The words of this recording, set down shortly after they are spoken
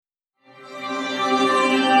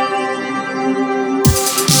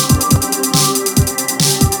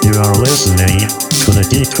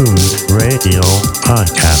D-Tunes Radio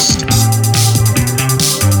Podcast.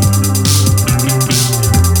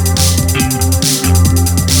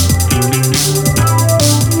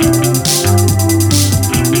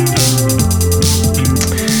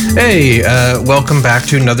 Hey, welcome back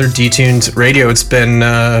to another D-Tunes Radio. It's been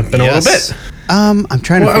a little bit. I'm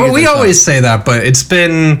trying to figure we this always out. say that, but it's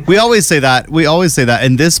been... We always say that.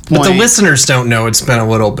 And this point... But the listeners don't know it's been a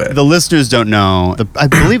little bit. The listeners don't know. I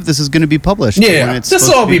believe this is going to be published. Yeah, this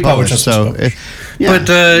will all be published. So,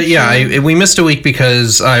 we missed a week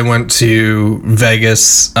because I went to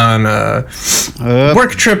Vegas on a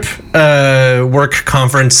work trip, work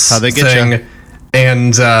conference How'd they get thing. you?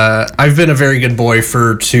 And I've been a very good boy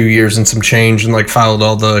for 2 years and some change and followed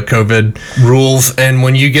all the COVID rules. And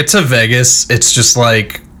when you get to Vegas, it's just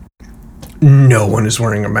no one is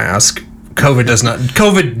wearing a mask.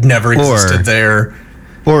 COVID never existed there.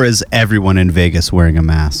 Or is everyone in Vegas wearing a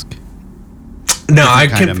mask? No, I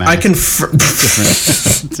can.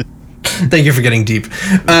 Thank you for getting deep.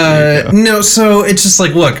 No, so it's just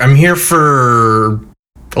look, I'm here for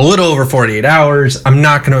a little over 48 hours. I'm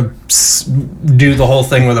not going to do the whole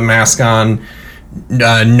thing with a mask on.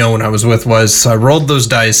 No one I was with was. So I rolled those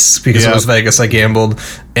dice because it was Vegas. I gambled.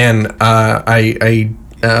 And You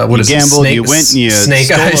gambled, you went and you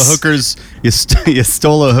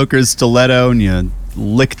stole a hooker's stiletto and you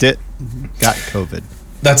licked it. Got COVID.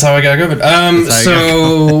 That's how I got COVID.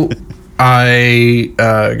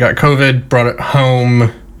 I got COVID, brought it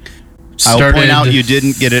home. I'll point out you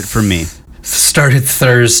didn't get it from me. Started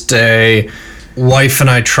Thursday. Wife and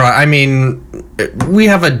I we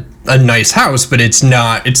have a nice house, but it's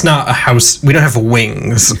not a house. We don't have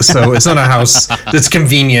wings, so it's not a house that's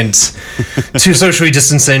convenient to socially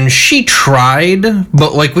distance in. She tried,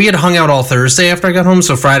 but we had hung out all Thursday after I got home,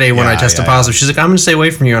 so Friday when I tested positive, she's like, I'm gonna stay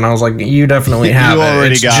away from you, and I was like, you definitely have you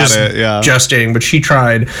already it's got just it, yeah. Gestating, but she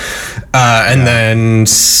tried, then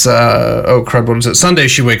what is it? Sunday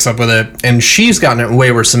she wakes up with it, and she's gotten it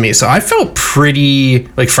way worse than me. So I felt pretty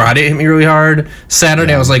Friday hit me really hard.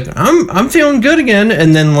 Saturday I was like, I'm feeling good again,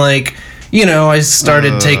 and then I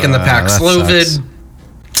started taking the Paxlovid.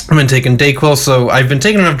 I've been taking Dayquil, so I've been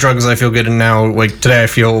taking enough drugs I feel good, and now today I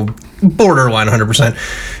feel borderline 100%.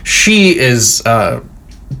 She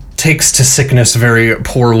takes to sickness very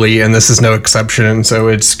poorly, and this is no exception, so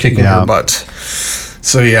it's kicking her butt.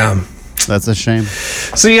 So yeah. That's a shame.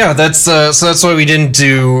 So yeah, that's why we didn't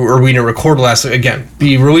record last week. Again,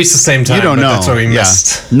 we released the same time. You don't know. That's why we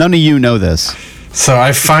missed. None of you know this. So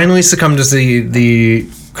I finally succumbed to the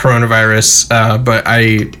coronavirus, but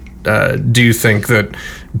I do think that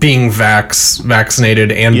being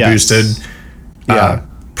vaccinated and boosted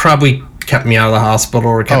probably kept me out of the hospital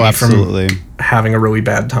or kept me from having a really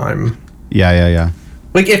bad time. Yeah.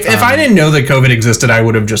 If I didn't know that COVID existed, I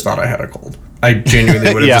would have just thought I had a cold. I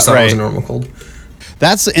genuinely would have just thought it was a normal cold.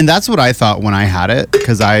 That's what I thought when I had it,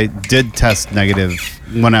 because I did test negative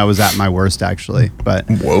when I was at my worst, actually. But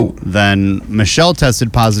then Michelle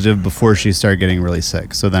tested positive before she started getting really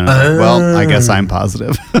sick. So then I was I guess I'm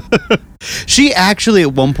positive. She actually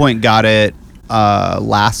at one point got it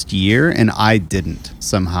last year, and I didn't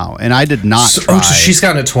somehow. And I did not try. So she's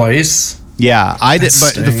gotten it twice? Yeah, I did.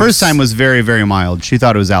 But the first time was very, very mild. She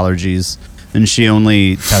thought it was allergies, and she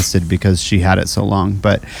only tested because she had it so long.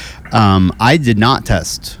 But I did not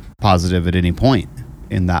test positive at any point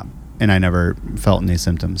in that, and I never felt any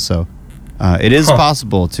symptoms. So it is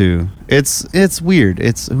possible to. It's weird.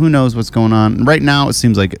 It's who knows what's going on right now. It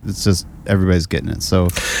seems like it's just everybody's getting it. So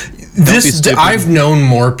I've known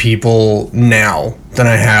more people now than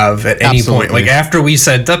I have at any point. After we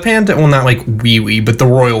said the pandemic, well, not we, but the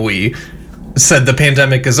royal we said the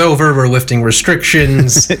pandemic is over. We're lifting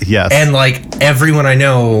restrictions. Yes, and everyone I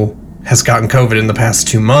know has gotten COVID in the past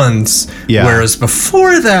 2 months. Yeah. Whereas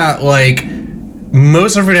before that,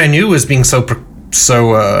 most everybody I knew was being so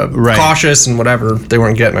cautious and whatever. They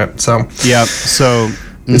weren't getting it. So yeah. So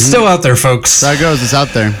it's still out there, folks. There it goes. It's out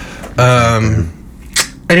there.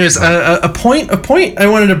 Anyways, a point I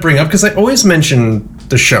wanted to bring up, because I always mention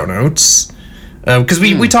the show notes. Because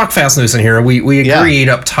we talk fast news in here. We agreed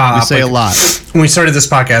up top. We say a lot when we started this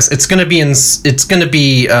podcast. It's gonna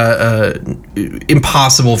be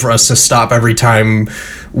impossible for us to stop every time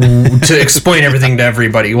to explain everything to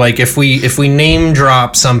everybody. If we name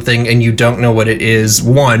drop something and you don't know what it is,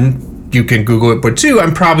 one, you can Google it, but two,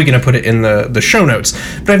 I'm probably going to put it in the show notes.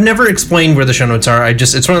 But I've never explained where the show notes are.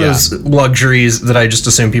 It's one of those luxuries that I just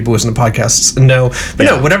assume people listen to podcasts know. But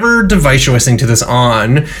no, whatever device you're listening to this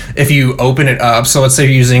on, if you open it up, so let's say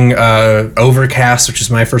you're using Overcast, which is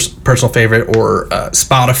my personal favorite, or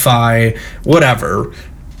Spotify, whatever,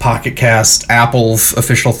 Pocket Cast, Apple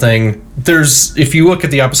official thing. If you look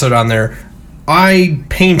at the episode on there, I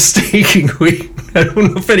painstakingly, I don't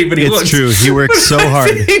know if anybody looks. It's true. He works so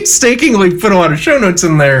hard. Painstakingly put a lot of show notes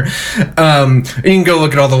in there. You can go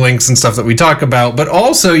look at all the links and stuff that we talk about, but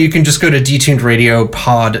also you can just go to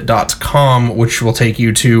detunedradiopod.com, which will take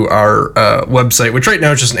you to our website, which right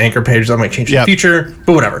now is just an anchor page. That might change in the future,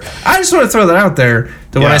 but whatever. I just want to throw that out there,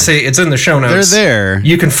 that when I say it's in the show notes, they're there.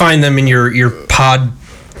 You can find them in your pod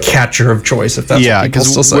catcher of choice, if that's what people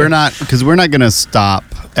still say. We're not going to stop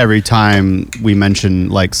every time we mention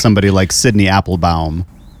like somebody like Sydney Applebaum.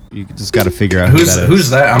 You just got to figure out who's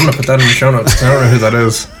that. I'm gonna put that in the show notes. I don't know who that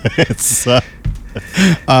is. It's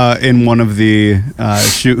in one of the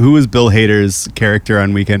who was Bill Hader's character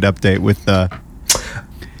on Weekend Update with the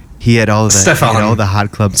he had all the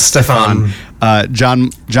hot clubs. Stefan.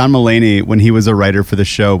 John Mulaney, when he was a writer for the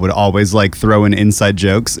show, would always like throw in inside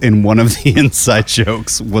jokes, and one of the inside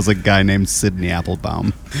jokes was a guy named Sydney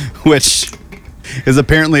Applebaum, which is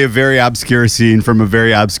apparently a very obscure scene from a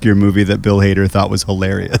very obscure movie that Bill Hader thought was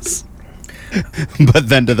hilarious. But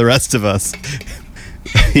then to the rest of us,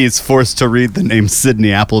 he's forced to read the name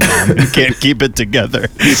Sydney Applebaum and can't keep it together.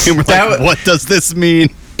 And we're like, what does this mean?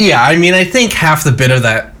 Yeah, I mean, I think half the bit of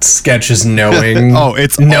that sketch is knowing how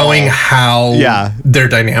their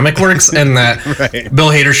dynamic works, and that Bill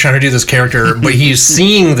Hader's trying to do this character, but he's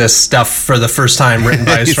seeing this stuff for the first time, written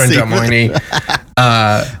by his friend John Mulaney.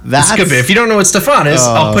 That's good. If you don't know what Stefan is,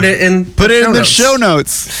 I'll put it in the show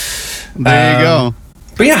notes. There you go.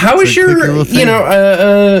 But yeah, how was your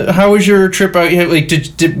how was your trip out? Like,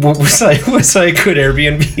 was I a good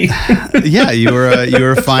Airbnb? Yeah, you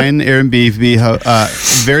were fine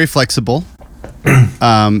Airbnb, very flexible.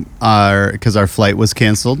 Because our flight was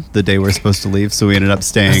canceled the day we were supposed to leave, so we ended up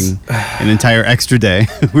staying an entire extra day.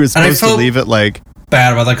 We were supposed to leave at like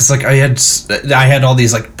bad about that because like I had all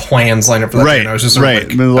these like plans lined up for that day, and I was just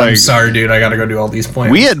like, I'm sorry, dude, I got to go do all these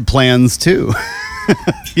plans. We had plans too.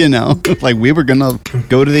 You know, like we were gonna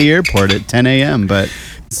go to the airport at 10 a.m. but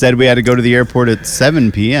instead we had to go to the airport at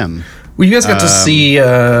 7 p.m. Well, you guys got to see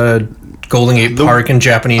Golden Gate Park and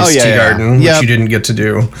Japanese Tea Garden, which you didn't get to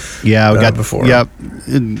do. Yeah, we got before. Yep,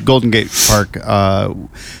 Golden Gate Park.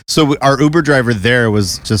 So our Uber driver there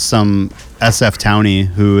was just some SF townie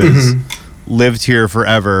who is lived there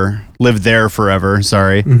forever,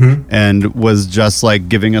 and was just like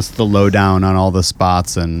giving us the lowdown on all the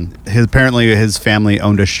spots. And apparently his family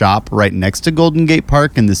owned a shop right next to Golden Gate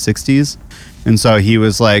Park in the 60s. And so he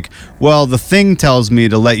was like, well, the thing tells me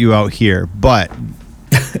to let you out here, but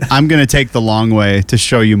I'm going to take the long way to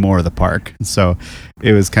show you more of the park. So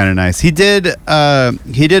it was kind of nice. He did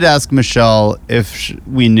ask Michelle if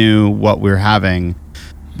we knew what we were having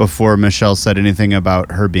before Michelle said anything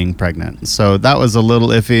about her being pregnant. So that was a little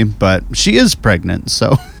iffy, but she is pregnant,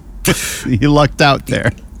 so you lucked out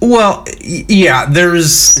there. Well, yeah,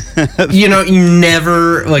 there's, you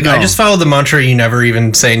never, like, I just follow the mantra, you never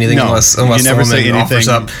even say anything unless the woman offers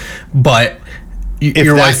up. But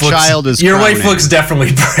your wife looks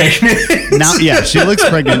definitely pregnant. Now, yeah, she looks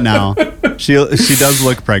pregnant now. She does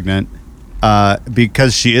look pregnant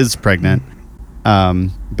because she is pregnant.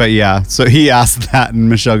 But yeah, so he asked that, and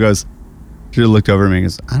Michelle she looked over at me and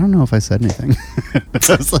goes, I don't know if I said anything. I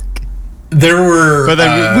was like, but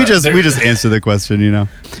then we just answer the question,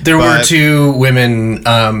 There were two women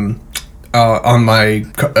on my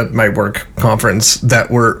work conference that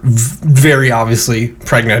were very obviously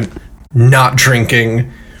pregnant, not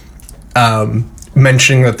drinking,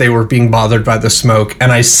 mentioning that they were being bothered by the smoke,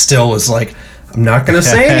 and I still was like, I'm not going to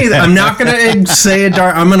say anything. I'm not going to say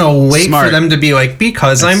I'm going to wait for them to be like,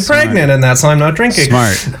 because I'm pregnant and that's why I'm not drinking.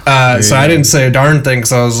 Smart. So I didn't say a darn thing.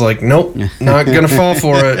 So I was like, nope, not going to fall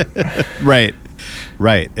for it. Right.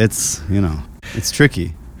 It's, it's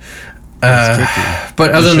tricky. But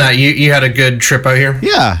other than that, you had a good trip out here?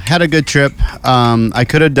 Yeah, had a good trip. I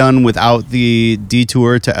could have done without the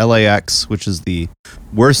detour to LAX, which is the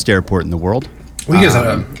worst airport in the world. We guys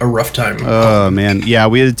had a rough time. Oh, man. Yeah,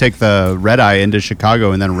 we had to take the red eye into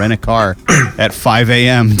Chicago and then rent a car at 5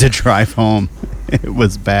 a.m. to drive home. It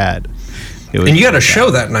was bad. And you had a show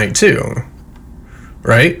that night, too,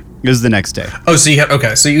 right? It was the next day. Oh, so you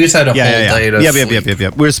just had a whole day to sleep.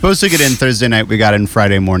 Yep. We were supposed to get in Thursday night. We got in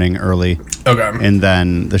Friday morning early. Okay. And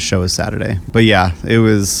then the show was Saturday. But yeah, it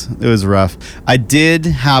was rough. I did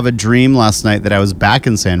have a dream last night that I was back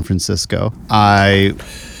in San Francisco. I,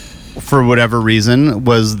 for whatever reason,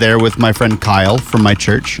 was there with my friend Kyle from my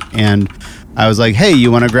church, and I was like, hey,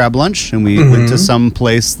 you want to grab lunch? And we went to some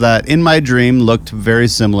place that in my dream looked very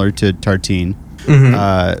similar to Tartine,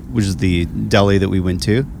 which is the deli that we went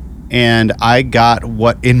to. And I got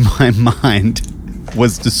what in my mind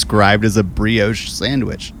was described as a brioche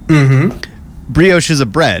sandwich. Mm-hmm. Brioche is a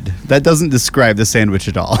bread. That doesn't describe the sandwich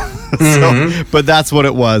at all. But that's what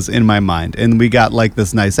it was in my mind. And we got like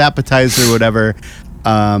this nice appetizer or whatever.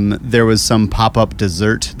 There was some pop-up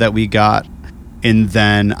dessert that we got. And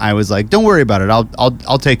then I was like, don't worry about it.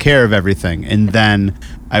 I'll take care of everything. And then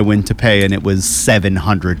I went to pay and it was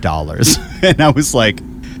 $700. And I was like,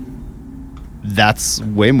 that's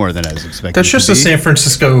way more than I was expecting. That's just a San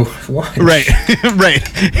Francisco lunch. Right.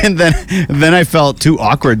 Right. And then I felt too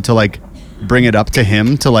awkward to like bring it up to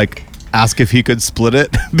him to like ask if he could split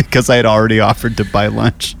it because I had already offered to buy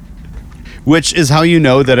lunch. Which is how you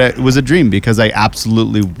know that it was a dream, because I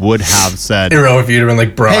absolutely would have said, in real life, you'd have been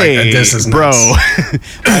like, bro, hey, this is bro.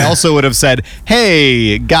 nuts. I also would have said,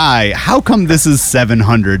 hey, guy, how come this is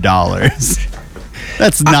 $700?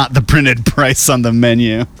 That's not the printed price on the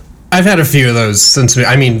menu. I've had a few of those since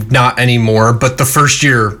not anymore, but the first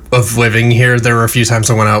year of living here, there were a few times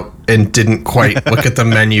I went out and didn't quite look at the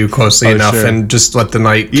menu closely enough and just let the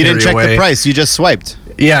night You didn't check the price, you just swiped.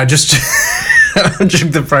 Yeah, just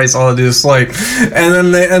check the price, all I do is swipe.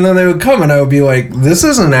 And then they would come and I would be like, this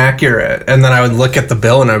isn't accurate. And then I would look at the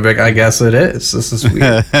bill and I'd be like, I guess it is. This is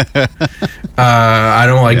weird. I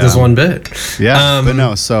don't like this one bit. Yeah, but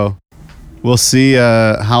no, so we'll see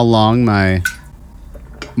how long my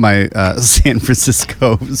San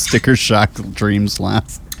Francisco sticker shock dreams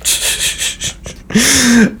last.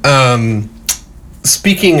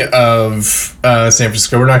 Speaking of San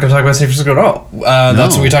Francisco, we're not going to talk about San Francisco at all.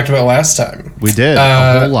 That's what we talked about last time. We did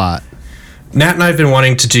a whole lot. Nat and I have been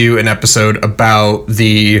wanting to do an episode about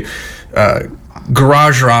the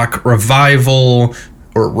garage rock revival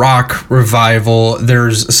or rock revival.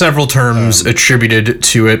 There's several terms attributed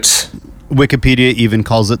to it. Wikipedia even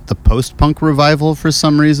calls it the post-punk revival for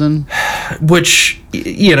some reason. Which,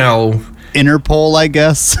 you know... Interpol, I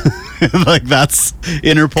guess. Like that's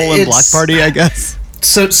Interpol and Block Party, I guess.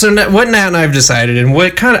 So what Nat and I have decided, and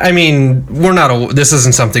what kind of... we're not... this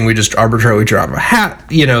isn't something we just arbitrarily draw out of a hat.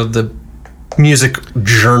 You know, the music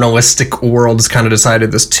journalistic world has kind of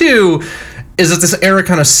decided this too, is that this era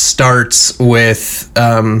kind of starts with...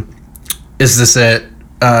 Is This It?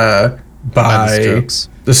 By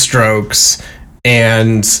the Strokes,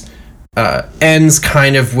 and ends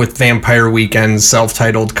kind of with Vampire Weekend's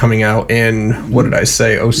self-titled coming out in, what did I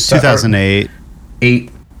say, 2008.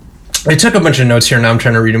 I took a bunch of notes here, now I'm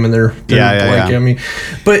trying to read them and they're blanking on me.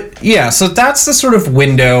 But yeah, so that's the sort of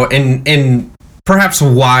window and perhaps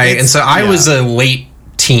why. And so I was a late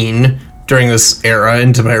teen during this era,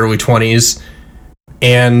 into my early 20s,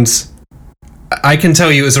 and I can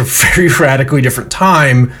tell you it was a very radically different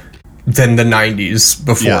time than the 90s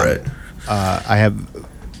before it. I have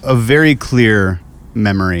a very clear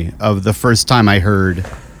memory of the first time I heard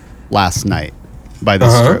Last Night by the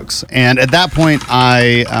Strokes. And at that point,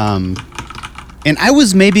 I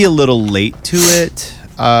was maybe a little late to it.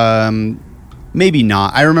 Maybe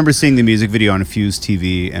not. I remember seeing the music video on Fuse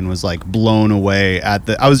TV and was like blown away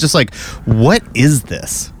I was just like, what is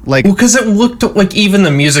this? Like, well, because it looked like, even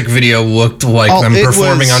the music video looked like them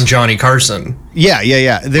performing on Johnny Carson. Yeah.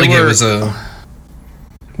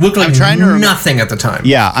 Looked like nothing at the time.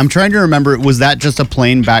 Yeah, I'm trying to remember. Was that just a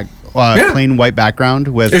plain plain white background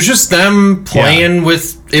with? It's just them playing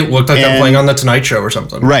with. It looked like them playing on the Tonight Show or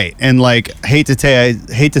something. Right, and like hate to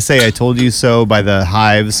say I Told You So by the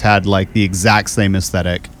Hives had like the exact same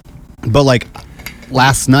aesthetic, but like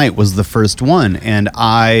Last Night was the first one, and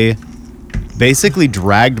I basically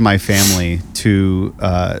dragged my family to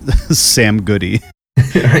Sam Goody.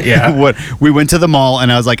 Yeah. We went to the mall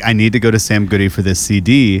and I was like, I need to go to Sam Goody for this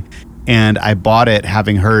CD, and I bought it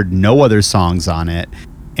having heard no other songs on it,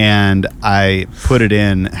 and I put it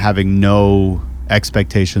in having no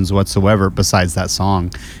expectations whatsoever besides that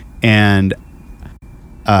song. And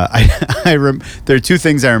there are two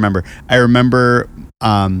things I remember. I remember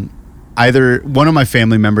either one of my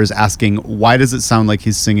family members asking, why does it sound like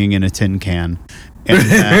he's singing in a tin can? And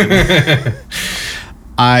then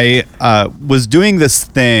I was doing this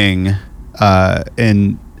thing,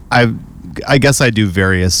 and I guess I do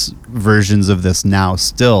various versions of this now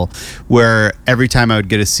still, where every time I would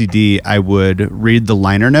get a CD, I would read the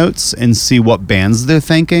liner notes and see what bands they're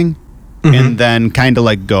thanking, and then kind of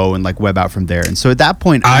like go and like web out from there. And so at that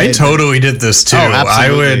point, I totally did this too.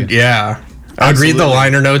 I would, I'd read the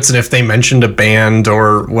liner notes, and if they mentioned a band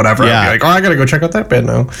or whatever, I'd be like, oh, I gotta go check out that band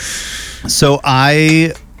now. So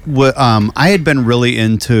I had been really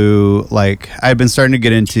into, like, I had been starting to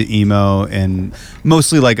get into emo and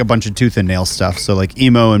mostly like a bunch of Tooth and Nail stuff. So like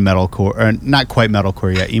emo and metalcore, or not quite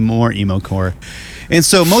metalcore yet, more emo core. And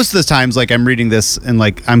so most of the times, like, I'm reading this and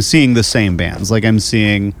like I'm seeing the same bands. Like I'm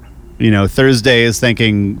seeing, Thursday is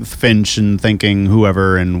thanking Finch and thanking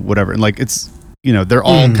whoever and whatever. And like, it's, they're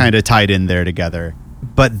all kind of tied in there together.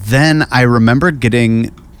 But then I remember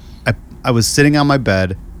I was sitting on my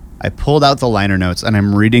bed. I pulled out the liner notes and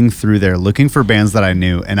I'm reading through there looking for bands that I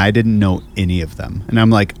knew, and I didn't know any of them. And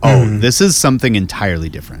I'm like, this is something entirely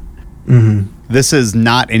different. This is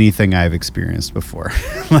not anything I've experienced before.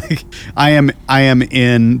 Like, I am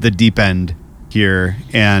in the deep end here,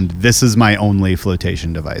 and this is my only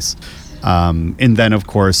flotation device. And then, of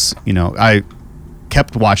course, I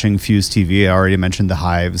kept watching Fuse TV. I already mentioned the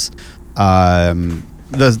Hives.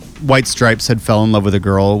 The White Stripes had Fell in Love with a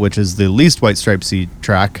Girl, which is the least White Stripesy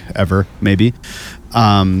track ever, maybe.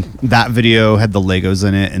 That video had the Legos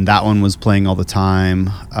in it, and that one was playing all the time.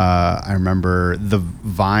 I remember the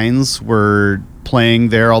Vines were playing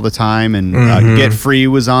there all the time, and Get Free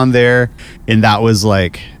was on there, and that was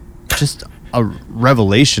like just a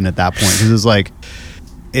revelation at that point, because it was like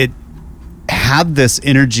it had this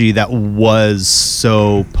energy that was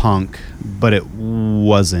so punk, but it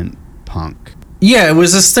wasn't punk. Yeah, it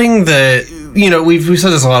was this thing that, we've said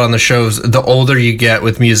this a lot on the shows. The older you get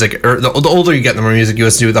with music, or the older you get, the more music you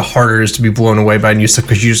listen to, the harder it is to be blown away by new stuff,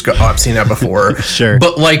 because you just go, I've seen that before. Sure.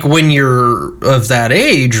 But like when you're of that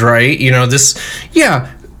age, right?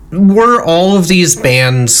 Were all of these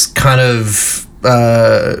bands kind of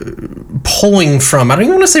pulling from, I don't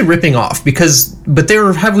even want to say ripping off, but they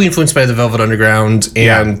were heavily influenced by the Velvet Underground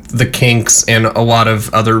and the Kinks and a lot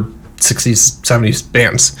of other 60s, 70s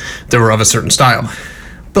bands that were of a certain style.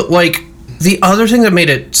 But like the other thing that made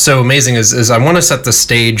it so amazing is I want to set the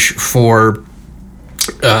stage for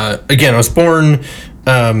again, I was born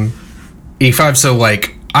 85, so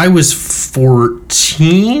like I was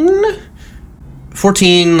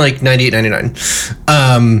 14, like 98, 99.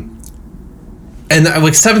 And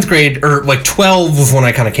like 7th grade, or like 12 was when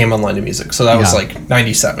I kind of came online to music, so that was like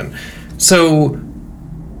 97. So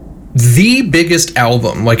the biggest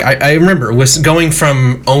album, like I remember, was going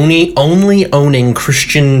from only owning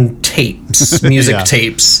Christian tapes, music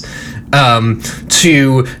tapes,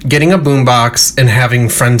 to getting a boombox and having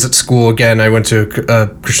friends at school. Again, I went to a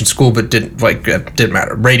Christian school, but didn't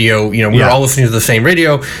matter. Radio, we were all listening to the same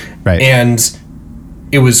radio, right? And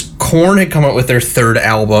it was Korn had come out with their 3rd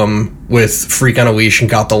album with Freak on a Leash and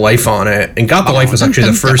Got the Life on it, and Got the Life was actually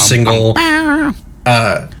the first single.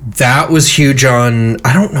 That was huge on,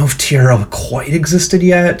 I don't know if TRL quite existed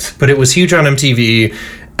yet, but it was huge on MTV.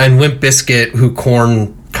 And Limp Bizkit, who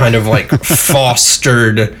Korn kind of like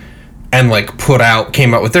fostered and like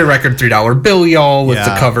came out with their record $3 Bill Y'all with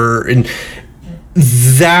the cover. And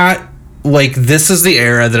that, like, this is the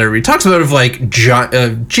era that everybody talks about of like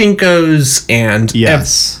Jinkos and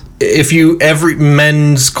every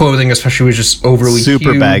men's clothing especially was just overly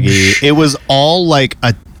super huge. Baggy. It was all like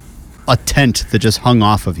a tent that just hung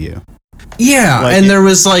off of you. Yeah, like, and there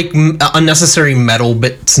was like unnecessary metal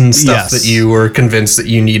bits and stuff that you were convinced that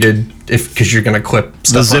you needed because you're gonna clip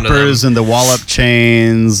stuff the zippers and the wallop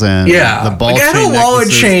chains and the ball chain. I had a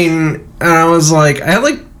wallet chain, and I was like,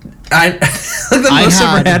 the most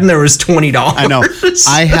I ever had, and there was $20. I know.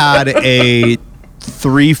 I had a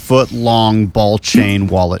 3-foot long ball chain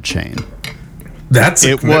wallet chain. It's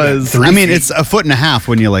a 1.5 feet. It's a 1.5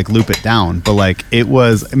 when you like loop it down, but like it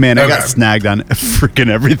was, man, I got snagged on freaking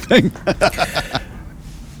everything.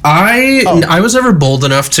 I was never bold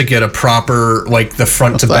enough to get a proper like the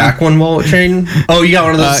front to back one wallet chain. Oh, you got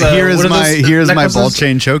one of those. Here's my ball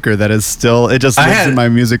chain choker that is still. It just lives in my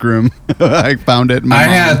music room. I found it. I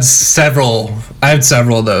had several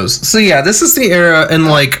of those. So yeah, this is the era, and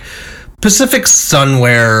like Pacific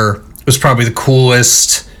Sunwear was probably the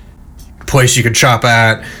coolest place you could shop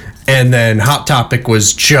at, and then Hot Topic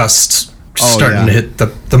was just starting to hit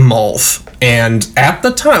the malls. And at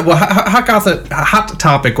the time, Hot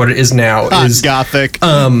Topic, what it is now is Gothic.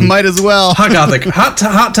 Might as well. Hot Gothic. Hot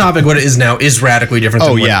Topic, what it is now is radically different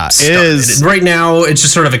than it is. Right now, it's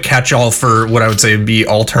just sort of a catch-all for what I would say would be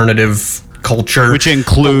alternative culture, which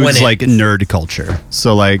includes like nerd culture.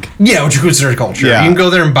 So like which includes nerd culture. You can go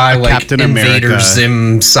there and buy like Captain Invader America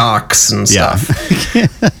Zim socks and stuff.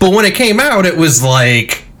 But when it came out, it was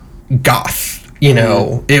like goth.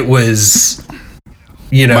 It was.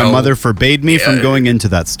 My mother forbade me from going into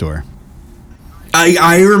that store.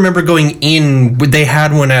 I remember going in. They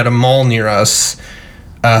had one at a mall near us.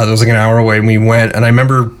 That was like an hour away, and we went. And I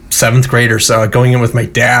remember 7th grade or so going in with my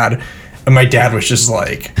dad. And my dad was just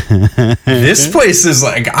like, "This place is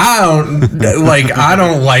like I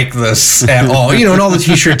don't like this at all." And all the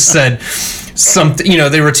T-shirts said something.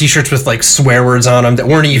 They were T-shirts with like swear words on them that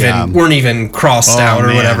weren't even crossed out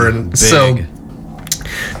or whatever. And so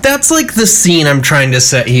that's like the scene I'm trying to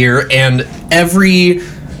set here. And every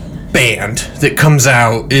band that comes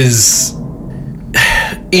out is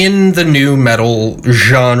in the new metal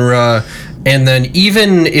genre, and then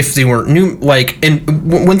even if they weren't new, like,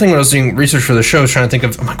 and one thing when I was doing research for the show, I was trying to think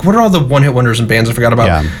of, I'm like, what are all the one-hit wonders and bands I forgot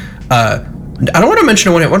about? I don't want to mention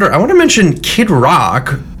a one-hit wonder. I want to mention Kid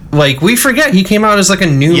Rock. Like, we forget he came out as like a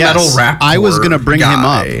new metal rapper. I was going to bring him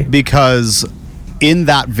up because in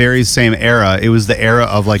that very same era, it was the era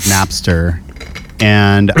of like Napster,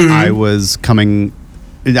 and I was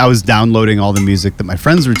downloading all the music that my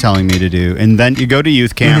friends were telling me to do. And then you go to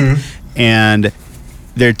youth camp and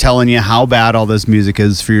they're telling you how bad all this music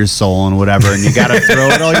is for your soul and whatever, and you got to throw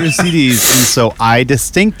out all your CDs. And so I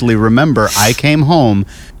distinctly remember I came home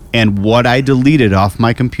and what I deleted off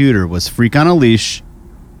my computer was Freak on a Leash,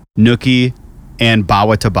 Nookie, and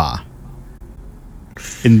Bawa Taba.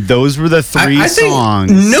 And those were the three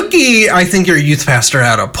songs. Nookie, I think your youth pastor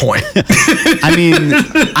had a point. I mean,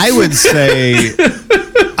 I would say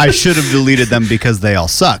I should have deleted them because they all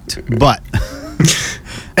sucked, but...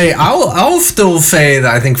 Hey, I'll still say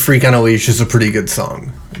that I think Freak on a Leash is a pretty good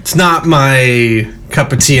song. It's not my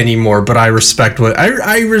cup of tea anymore, but I respect what...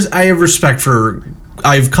 I have respect for...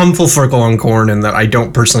 I've come full circle on Korn in that I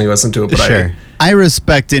don't personally listen to it, but sure. I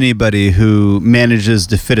respect anybody who manages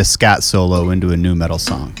to fit a scat solo into a new metal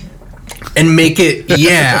song. And make it,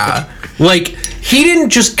 like, he didn't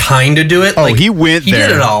just kind of do it. Oh, like, he went there. He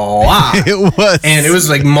did it a lot. It was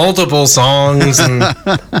like multiple songs and,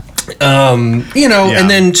 and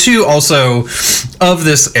then two, also, of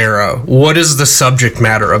this era, what is the subject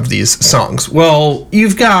matter of these songs? Well,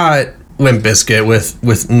 you've got Limp Bizkit with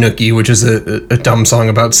Nookie, which is a dumb song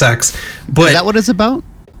about sex. But is that what it's about?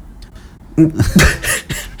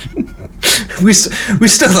 we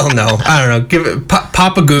still don't know. I don't know. Give it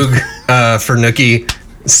pop a goog for Nookie.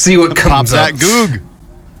 See what comes up. Pop that goog.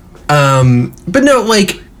 But no,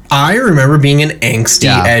 like, I remember being an angsty,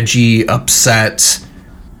 edgy, upset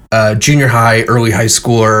junior high, early high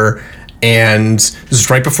schooler, and this is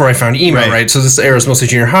right before I found emo, right? So this era is mostly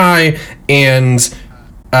junior high, and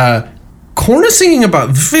Korn is singing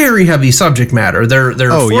about very heavy subject matter. Their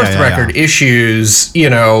fourth record, Issues,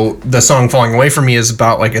 the song Falling Away From Me is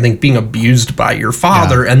about, like, I think being abused by your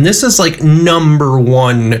father. And this is like number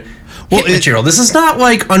one hit material. This is not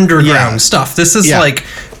like underground stuff. This is like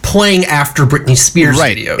playing after Britney Spears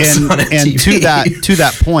videos on MTV. And to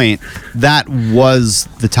that point, that was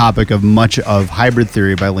the topic of much of Hybrid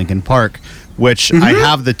Theory by Linkin Park, which I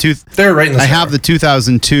have the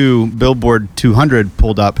 2002 Billboard 200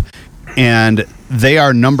 pulled up. And they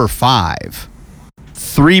are number 5,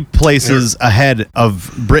 3 places ahead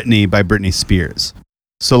of Britney by Britney Spears.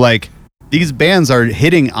 So, like, these bands are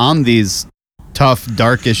hitting on these tough,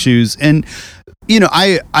 dark issues. And,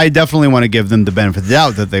 I definitely want to give them the benefit of the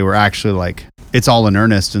doubt that they were actually, like, it's all in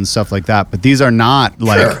earnest and stuff like that. But these are not,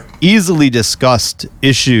 like, easily discussed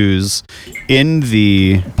issues in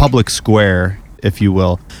the public square, if you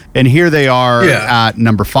will. And here they are at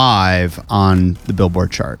number 5 on the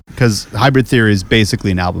Billboard chart, because Hybrid Theory is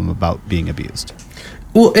basically an album about being abused.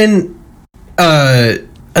 Well, and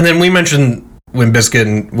then we mentioned Limp Bizkit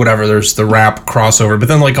and whatever, there's the rap crossover, but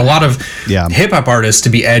then, like, a lot of hip-hop artists to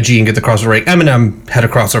be edgy and get the crossover right. Eminem had a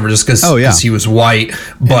crossover just because he was white,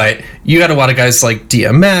 but you had a lot of guys like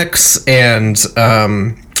DMX and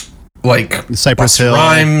like Cypress Hill,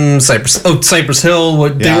 Cypress Hill.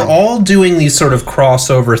 They were all doing these sort of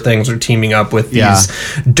crossover things or teaming up with these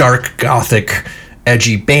dark gothic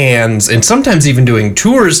edgy bands, and sometimes even doing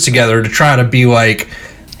tours together to try to be like,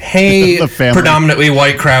 hey, predominantly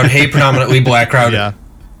white crowd, hey, predominantly black crowd,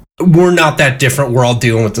 we're not that different, we're all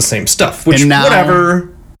dealing with the same stuff, which now,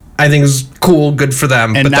 whatever, I think is cool, good for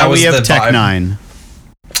them. And but now that was we have the Tech vibe. Nine.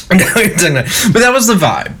 But that was the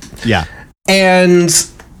vibe. And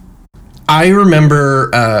I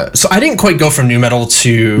remember, so I didn't quite go from nu metal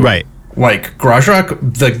to like garage rock.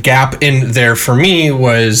 The gap in there for me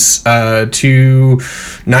was to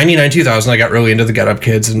 99, 2000. I got really into the Get Up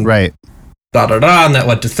Kids and and that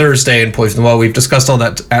led to Thursday and Poison the Well. We've discussed all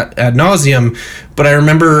that ad nauseum, but I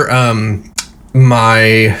remember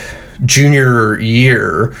my junior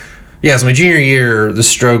year. Yes, my junior year, The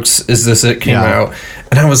Strokes' Is This It came out,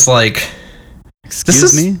 and I was like,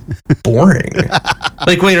 Excuse me? Boring.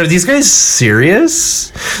 Like, wait, are these guys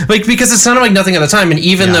serious? Like, because it sounded like nothing at the time, and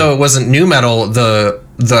even though it wasn't nu metal, the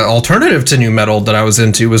alternative to nu metal that I was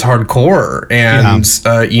into was hardcore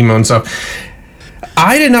and emo and stuff.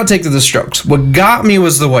 I did not take to the Strokes. What got me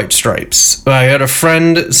was the White Stripes. I had a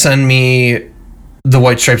friend send me the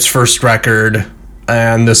White Stripes' first record,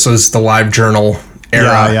 and this was the Live Journal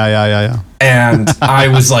era. Yeah. And I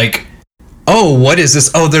was like, oh, what is this?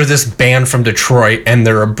 Oh, they're this band from Detroit, and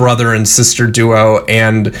they're a brother and sister duo,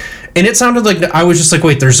 and it sounded like, I was just like,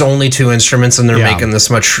 wait, there's only two instruments, and they're making this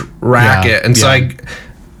much racket, and so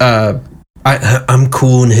I'm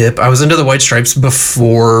cool and hip. I was into the White Stripes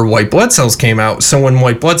before White Blood Cells came out, so when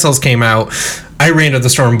White Blood Cells came out, I ran to the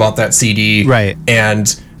store and bought that CD, right,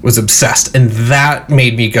 and was obsessed, and that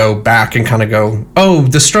made me go back and kind of go, oh,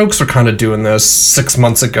 the Strokes were kind of doing this 6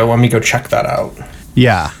 months ago, let me go check that out.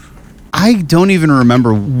 Yeah. I don't even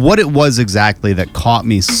remember what it was exactly that caught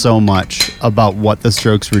me so much about what the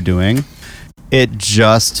Strokes were doing. It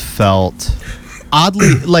just felt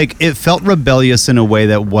oddly, like, it felt rebellious in a way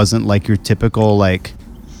that wasn't like your typical, like,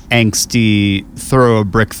 angsty, throw a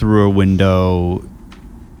brick through a window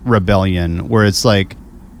rebellion, where it's like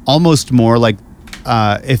almost more like,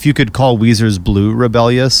 if you could call Weezer's Blue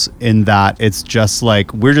rebellious, in that it's just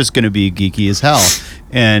like, we're just going to be geeky as hell,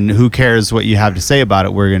 and who cares what you have to say about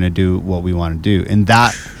it, we're going to do what we want to do. And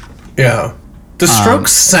that, the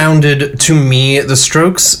Strokes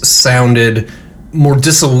sounded more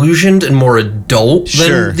disillusioned and more adult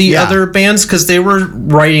than the other bands, because they were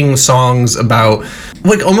writing songs about,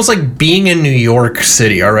 like, almost like being in New York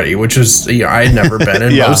City already, which was, I had never been,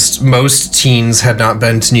 and most teens had not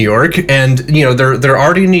been to New York, and they're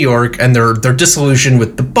already in New York, and they're disillusioned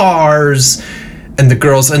with the bars and the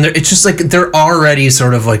girls, and it's just like they're already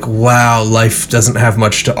sort of like, wow, life doesn't have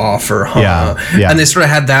much to offer, huh? And they sort of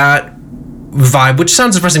had that vibe, which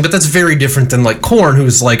sounds depressing, but that's very different than like Korn,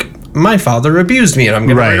 who's like, my father abused me and I'm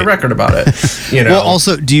gonna write a record about it. Well,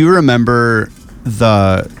 also, do you remember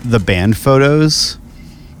the band photos?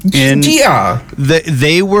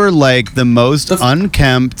 They were like the most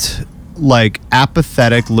unkempt, like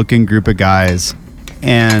apathetic looking group of guys,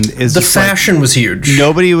 and the fashion was huge.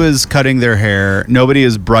 Nobody was cutting their hair, nobody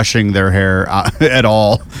is brushing their hair at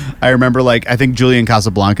all. I remember, like, I think Julian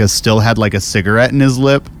Casablanca still had like a cigarette in his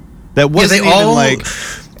lip. That wasn't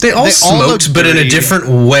They all smoked, but in a different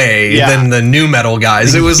way than the new metal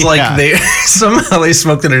guys. It was like they somehow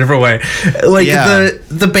smoked in a different way. Like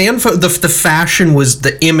the band, the fashion was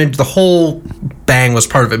the image, the whole bang was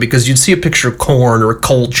part of it, because you'd see a picture of Korn or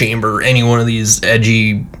Cold Chamber, or any one of these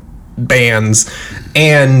edgy bands,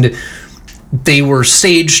 and they were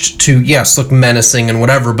staged to look menacing and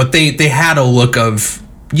whatever, but they had a look of,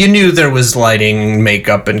 you knew there was lighting,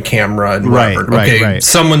 makeup, and camera and whatever. Right.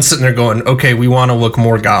 Someone's sitting there going, okay, we want to look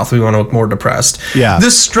more goth. We want to look more depressed. Yeah. The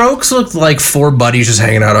Strokes looked like four buddies just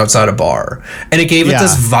hanging out outside a bar. And it gave it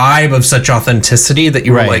this vibe of such authenticity that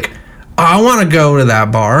you were like, I want to go to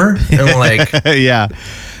that bar and like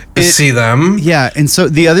see them. Yeah. And so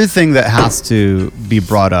the other thing that has to be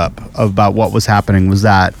brought up about what was happening was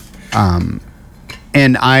that,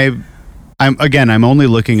 and I'm only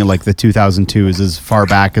looking at like the 2002s as far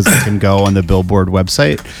back as I can go on the Billboard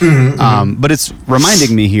website. But it's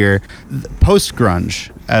reminding me here,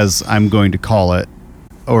 post-grunge, as I'm going to call it,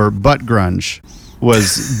 or butt grunge,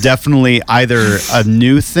 was definitely either a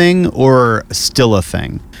new thing or still a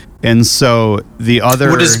thing. And so the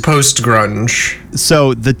other... What is post-grunge?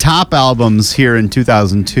 So the top albums here in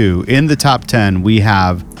 2002, in the top 10, we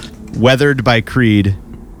have Weathered by Creed.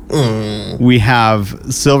 We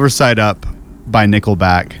have Silver Side Up by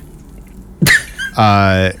Nickelback.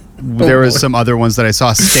 There was some other ones that I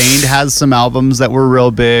saw. Stained has some albums that were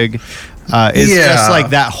real big. It's just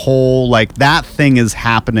like that whole, like, that thing is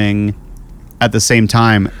happening at the same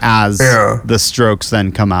time as the Strokes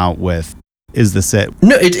then come out with Is This It?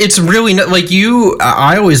 No, it's really not, like,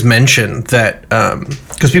 I always mention that,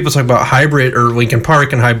 because people talk about Hybrid or Linkin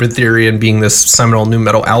Park and Hybrid Theory and being this seminal new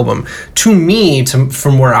metal album. To me,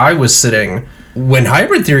 from where I was sitting, when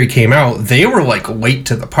Hybrid Theory came out, they were like late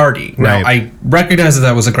to the party. Now, I recognize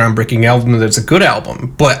that was a groundbreaking album, that it's a good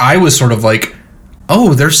album, but I was sort of like,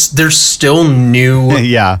 oh, there's still new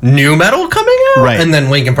metal coming out? Right. And then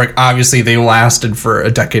Linkin Park, obviously, they lasted for a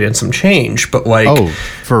decade and some change, but like...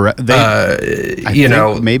 I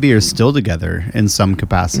think maybe are still together in some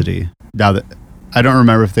capacity. Now that I don't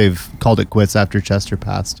remember if they've called it quits after Chester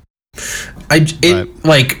passed.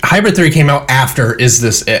 Like, Hybrid Theory came out after Is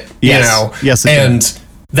This It? Yes, it and did.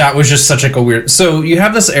 That was just such like a weird... So you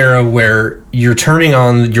have this era where you're turning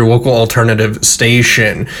on your local alternative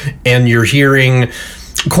station and you're hearing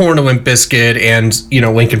Korn and Limp Bizkit and,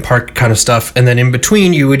 Linkin Park kind of stuff, and then in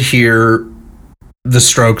between you would hear the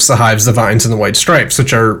Strokes, the Hives, the Vines, and the White Stripes,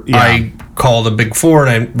 which are I call the Big Four,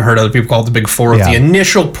 and I heard other people call it the Big Four of the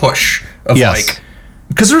initial push of like...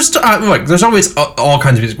 Because there's always all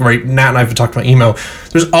kinds of music, right? Nat and I have talked about emo.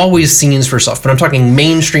 There's always scenes for stuff, but I'm talking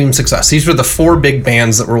mainstream success. These were the four big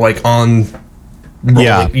bands that were like on,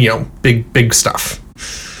 big stuff.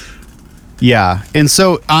 Yeah, and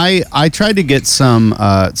so I tried to get some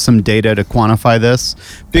data to quantify this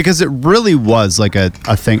because it really was like a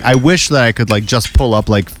thing. I wish that I could like just pull up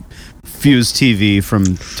like Fuse TV from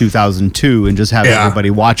 2002 and just have everybody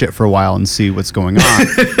watch it for a while and see what's going on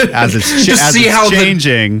as it's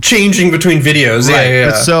changing between videos. Right. Yeah.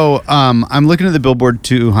 But so I'm looking at the Billboard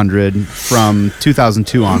 200 from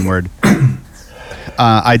 2002 onward.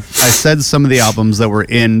 I said some of the albums that were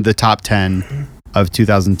in the top 10 of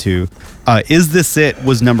 2002. Is This It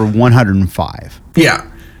was number 105. Yeah.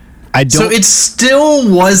 So it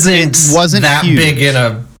still wasn't that huge. Big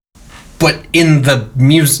but in the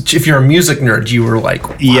music, if you're a music nerd, you were like,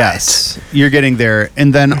 what? Yes, you're getting there.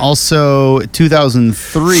 And then also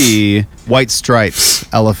 2003, White Stripes,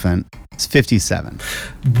 Elephant. It's 57.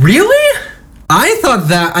 Really? I thought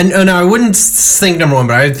that, I wouldn't think number one,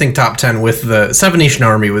 but I would think top 10 with the Seven Nation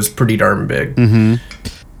Army was pretty darn big. Mm-hmm.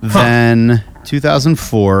 Then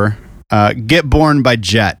 2004, Get Born by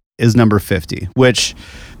Jet is number 50, which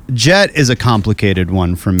Jet is a complicated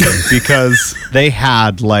one for me because they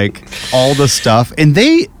had like all the stuff and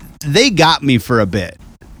they got me for a bit.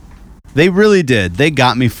 They really did. They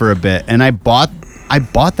got me for a bit. And I bought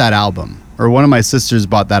that album, or one of my sisters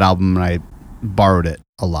bought that album and I borrowed it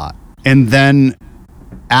a lot. And then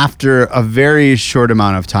after a very short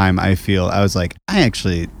amount of time, I was like,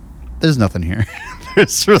 there's nothing here.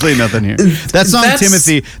 There's really nothing here. That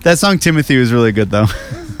song Timothy was really good though.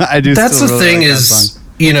 I do. That's the really thing like is,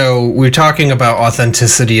 we're talking about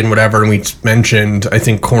authenticity and whatever, and we mentioned, I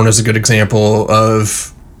think Korn is a good example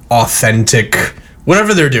of authentic,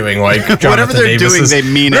 whatever they're doing, like whatever they're doing, they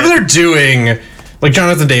mean it. Whatever they're doing, like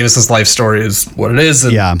Jonathan Davis's life story is what it is,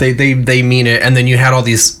 and they mean it. And then you had all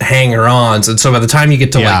these hanger-ons, and so by the time you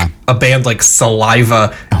get to like a band like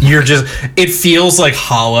Saliva, it feels like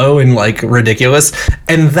hollow and like ridiculous,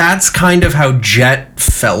 and that's kind of how Jet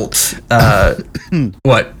felt.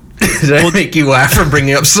 What? Did I make you laugh for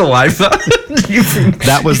bringing up Saliva?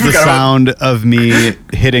 That was the sound of me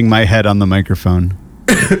hitting my head on the microphone.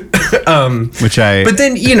 But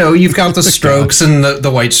then, you've got the Strokes and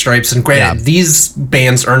the White Stripes, and granted, these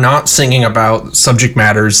bands are not singing about subject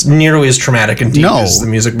matters nearly as traumatic and deep as the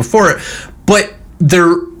music before it. But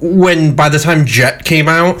by the time Jet came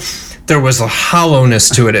out, there was a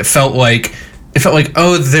hollowness to it. It felt like,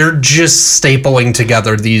 they're just stapling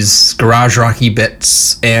together these garage rocky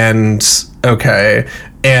bits, and to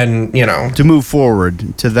move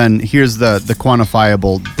forward to then here's the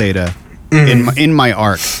quantifiable data in my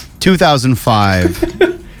arc.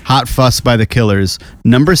 2005, Hot Fuss by the Killers,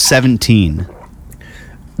 number 17.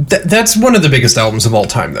 That's one of the biggest albums of all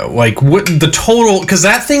time, though. Like, what the total? Because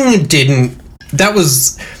that thing didn't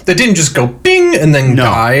just go bing and then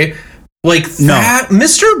die. Like that,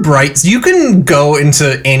 Mr. Bright, you can go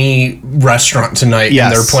into any restaurant tonight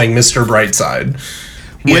and they're playing Mr. Brightside.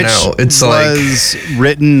 It's was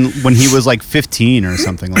written when he was like 15 or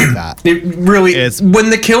something like that. It really is.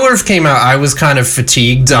 When the Killers came out, I was kind of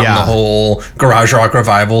fatigued on the whole garage rock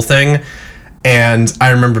revival thing. And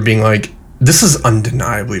I remember being like, this is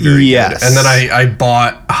undeniably very good. And then I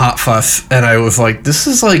bought Hot Fuss and I was like, this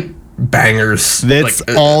is like bangers. That's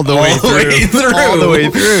like, all the way through. All the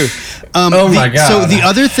way through. My God. So the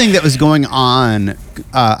other thing that was going on,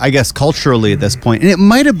 I guess culturally at this point, and it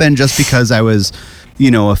might have been just because I was, a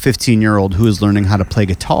 15-year-old who was learning how to play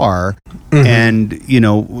guitar. Mm-hmm. And,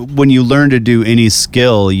 when you learn to do any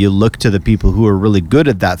skill, you look to the people who are really good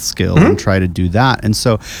at that skill and try to do that. And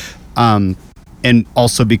so, and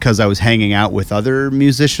also because I was hanging out with other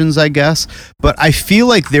musicians, I guess. But I feel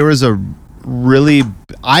like there was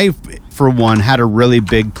for one, had a really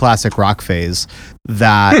big classic rock phase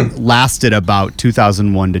that lasted about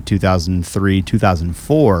 2001 to 2003,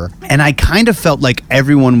 2004. And I kind of felt like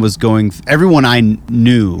everyone I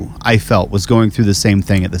knew, I felt, was going through the same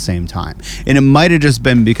thing at the same time. And it might have just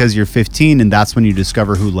been because you're 15 and that's when you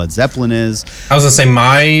discover who Led Zeppelin is. I was going to say,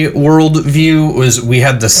 my worldview was we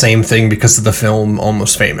had the same thing because of the film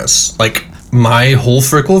Almost Famous. Like, my whole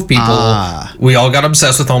frickle of people, we all got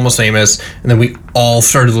obsessed with Almost Famous, and then we all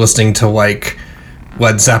started listening to like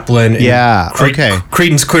Led Zeppelin, and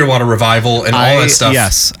Creedence Clearwater Revival, and all that stuff.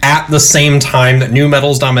 At the same time that new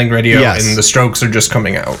metal's dominating radio, and the Strokes are just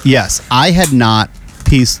coming out. Yes, I had not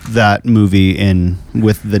pieced that movie in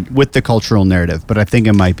with the cultural narrative, but I think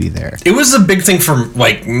it might be there. It was a big thing for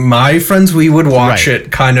like my friends. We would watch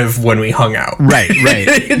it kind of when we hung out. Right.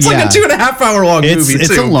 It's like a 2.5 hour long movie.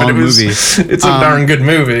 It's a long movie. It's a darn good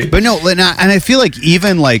movie. But no, and I feel like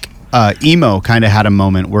even like emo kind of had a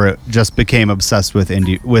moment where it just became obsessed with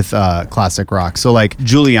classic rock. So like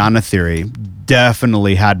Juliana Theory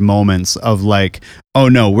definitely had moments of like, oh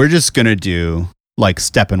no, we're just gonna do like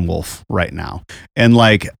Steppenwolf right now, and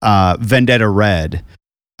like Vendetta Red,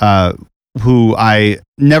 who I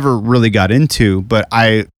never really got into, but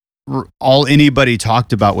all anybody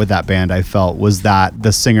talked about with that band, I felt, was that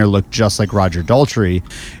the singer looked just like Roger Daltrey,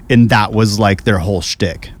 and that was like their whole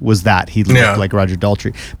shtick, was that he looked like Roger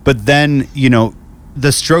Daltrey. But then, you know,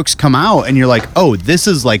 the Strokes come out and you're like, oh, this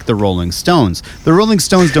is like the Rolling Stones. The Rolling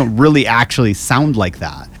Stones don't really actually sound like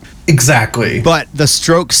that. Exactly. But the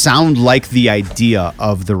Strokes sound like the idea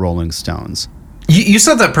of the Rolling Stones. You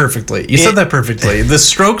said that perfectly. The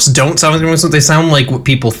Strokes don't sound like the Rolling Stones. They sound like what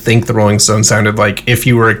people think the Rolling Stones sounded like if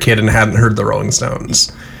you were a kid and hadn't heard the Rolling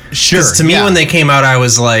Stones. Sure. Because to me, when they came out, I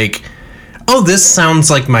was like, oh, this sounds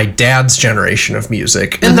like my dad's generation of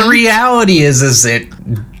music. And the reality is it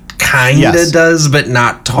kind of does, but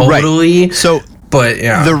not totally. Right. So, but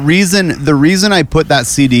yeah, the reason I put that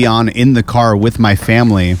CD on in the car with my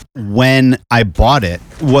family when I bought it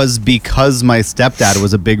was because my stepdad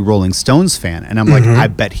was a big Rolling Stones fan, and I'm like, I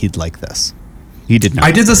bet he'd like this. He did not.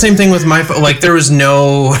 I did the same thing with my like. There was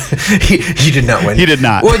no. he did not win. He did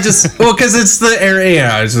not. Well, because it's the area.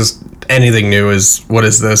 Yeah, it's just anything new is what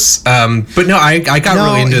is this? But no, I got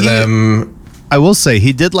really into them. I will say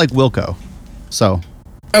he did like Wilco, so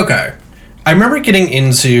okay. I remember getting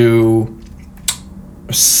into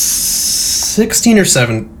 16 or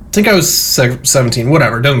 7. I think I was 17.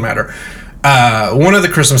 Whatever, doesn't matter. One of the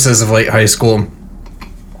Christmases of late high school.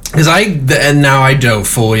 Because now I dove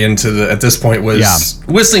fully into at this point was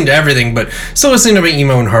listening to everything, but still listening to my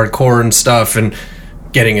emo and hardcore and stuff, and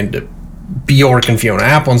getting into Bjork and Fiona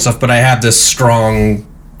Apple and stuff. But I had this strong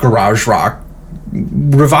garage rock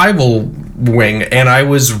revival wing, and I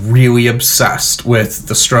was really obsessed with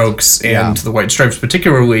the Strokes and the White Stripes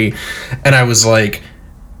particularly. And I was like,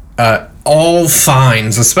 all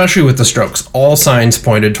signs, especially with the Strokes, all signs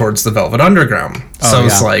pointed towards the Velvet Underground. So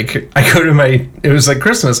it's like, I go to it was like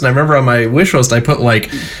Christmas, and I remember on my wish list, I put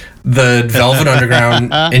like the Velvet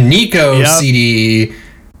Underground and Nico CD,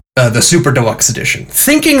 the Super Deluxe Edition,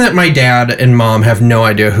 thinking that my dad and mom have no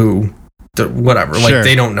idea who, like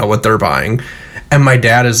they don't know what they're buying. And my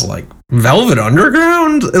dad is like, Velvet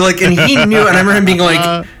Underground? Like, and he knew, and I remember him being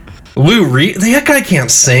like, Lou Reed, that guy can't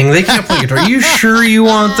sing. They can't play guitar. Are you sure you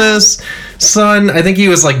want this, son? I think he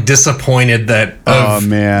was like disappointed that.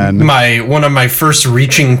 One of my first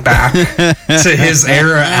reaching back to his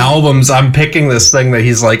era albums. I'm picking this thing that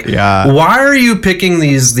he's like, why are you picking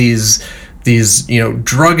these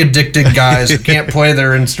drug addicted guys who can't play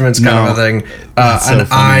their instruments kind of a thing?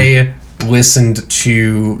 I listened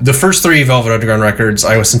to the first 3 Velvet Underground records.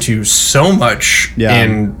 I listened to so much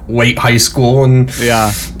in late high school, and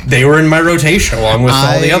they were in my rotation along with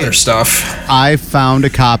all the other stuff. I found a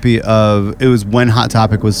copy of, it was when Hot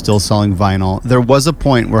Topic was still selling vinyl. There was a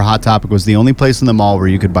point where Hot Topic was the only place in the mall where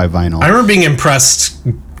you could buy vinyl. I remember being impressed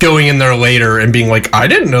going in there later and being like, I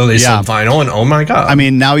didn't know they sold vinyl, and oh my god. I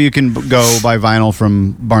mean, now you can go buy vinyl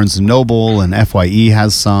from Barnes & Noble, and FYE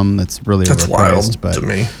has some. That's really wild to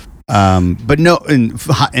me. But no, and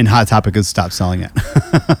Hot Topic has stopped selling it.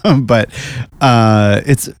 But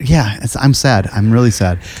I'm sad. I'm really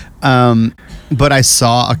sad. But I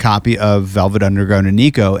saw a copy of Velvet Underground and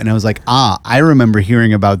Nico, and I was like, I remember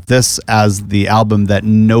hearing about this as the album that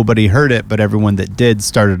nobody heard it, but everyone that did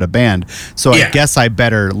started a band. So I guess I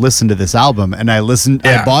better listen to this album. And I listened,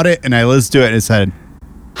 I bought it, and I listened to it, and it said,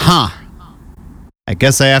 I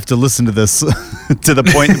guess I have to listen to this to the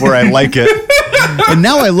point where I like it. And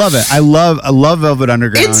now I love it. I love Velvet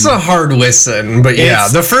Underground. It's a hard listen, but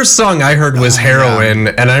the first song I heard was Heroin,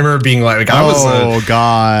 and I remember being like, I was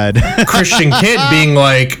a Christian kid being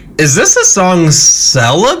like, is this a song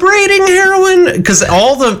celebrating heroin? Because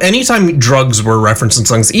anytime drugs were referenced in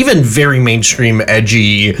songs, even very mainstream,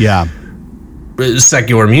 edgy,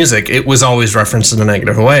 secular music, it was always referenced in a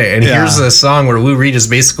negative way. And here's a song where Lou Reed is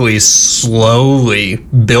basically slowly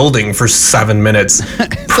building for 7 minutes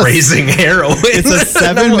praising heroin. It's a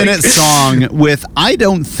 7-minute song with, I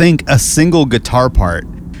don't think, a single guitar part.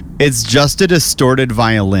 It's just a distorted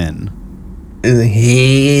violin.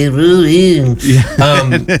 Heroin.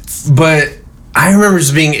 But I remember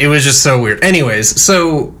it was just so weird. Anyways,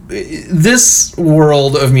 so this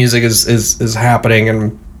world of music is happening,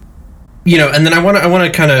 and and then I want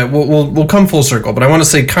to kind of we'll come full circle, but I want to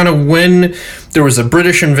say kind of when there was a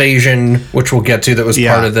British invasion, which we'll get to, that was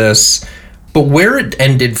part of this, but where it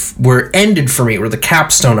ended for me, where the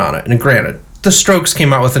capstone on it. And granted, the Strokes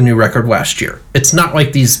came out with a new record last year. It's not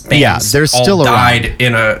like these bands they're still died around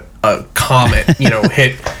in a comet,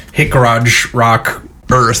 hit garage rock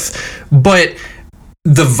Earth, but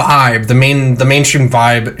the vibe, the mainstream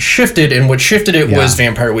vibe shifted, and what shifted it was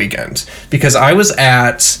Vampire Weekend, because I was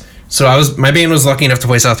at So my band was lucky enough to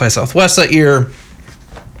play South by Southwest that year,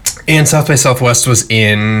 and South by Southwest was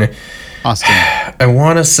in Austin. I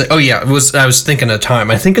want to say, I was thinking of time.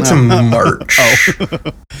 I think it's in March.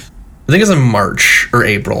 I think it's in March or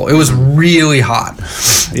April. It was really hot.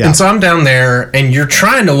 Yeah. And so I'm down there, and you're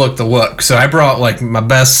trying to look the look. So I brought like my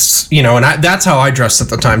best, and that's how I dressed at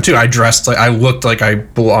the time too. I looked like I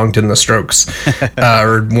belonged in the Strokes,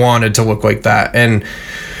 or wanted to look like that. And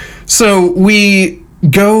so we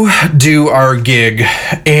go do our gig,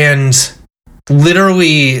 and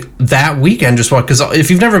literally that weekend just walked, because if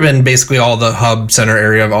you've never been, basically all the hub center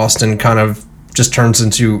area of Austin kind of just turns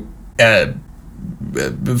into a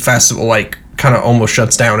festival, like kind of almost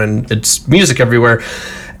shuts down, and it's music everywhere.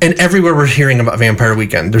 And everywhere we're hearing about Vampire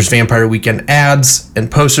Weekend. There's Vampire Weekend ads and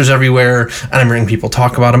posters everywhere, and I'm hearing people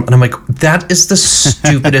talk about them, and I'm like, that is the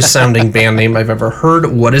stupidest sounding band name I've ever heard.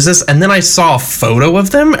 What is this? And then I saw a photo of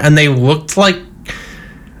them, and they looked like,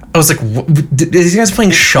 I was like, these guys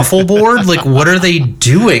playing shuffleboard? Like, what are they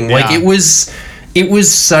doing? Yeah. Like, it was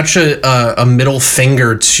such a middle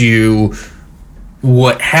finger to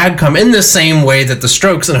what had come, in the same way that the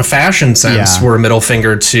Strokes, in a fashion sense, were a middle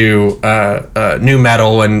finger to new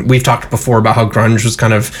metal. And we've talked before about how grunge was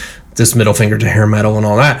kind of this middle finger to hair metal and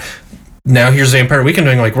all that. Now here's Vampire Weekend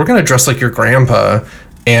doing like, we're going to dress like your grandpa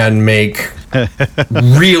and make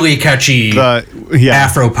really catchy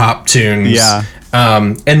Afro pop tunes. Yeah.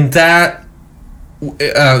 And that,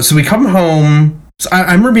 so we come home. So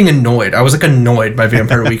I remember being annoyed. I was like annoyed by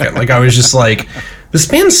Vampire Weekend. Like, I was just like, this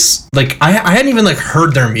band's like, I hadn't even like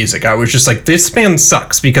heard their music. I was just like, this band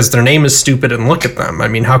sucks because their name is stupid and look at them. I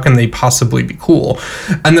mean, how can they possibly be cool?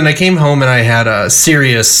 And then I came home and I had a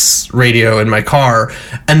Sirius radio in my car,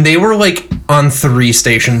 and they were like on 3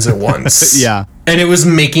 stations at once. Yeah. And it was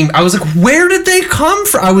I was like, where did they come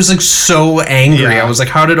from? I was like so angry. Yeah. I was like,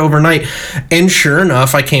 how did Overnight? And sure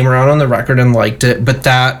enough, I came around on the record and liked it, but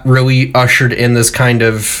that really ushered in this kind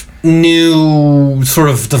of new sort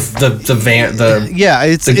of it's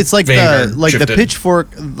like the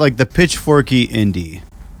pitchforky indie.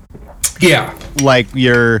 Yeah. Like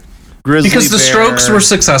your Grizzly Because the Bear. Strokes were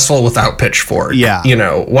successful without Pitchfork. Yeah.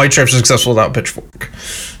 White Stripes were successful without Pitchfork.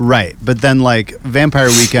 Right. But then like Vampire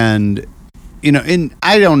Weekend, and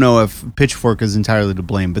I don't know if Pitchfork is entirely to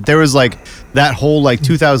blame, but there was like that whole like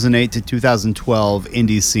 2008 to 2012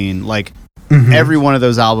 indie scene, like every one of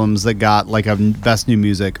those albums that got like a best new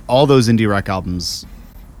music, all those indie rock albums,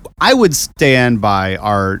 I would stand by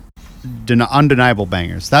are undeniable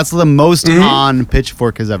bangers. That's the most on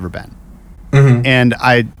Pitchfork has ever been. And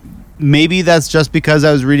maybe that's just because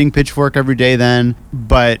I was reading Pitchfork every day then,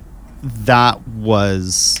 but that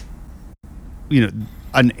was,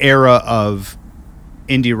 an era of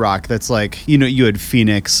indie rock that's like, you had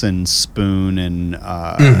Phoenix and Spoon and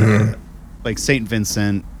like St.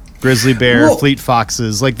 Vincent, Grizzly Bear, Fleet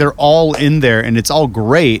Foxes, like they're all in there and it's all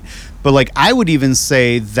great. But like I would even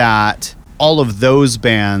say that all of those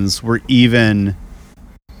bands were even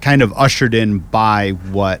kind of ushered in by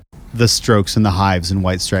what the Strokes and the Hives and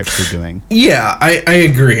White Stripes were doing. Yeah, I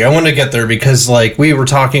agree. I want to get there because like we were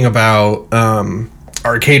talking about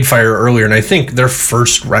Arcade Fire earlier, and I think their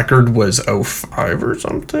first record was 05 or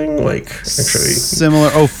something. Like actually similar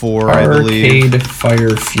 04, I believe. Arcade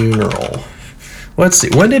Fire Funeral. Let's see.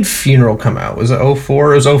 When did Funeral come out? Was it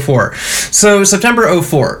 04? It was 04. So September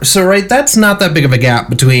 04. So right, that's not that big of a gap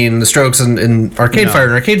between the Strokes and Arcade Fire.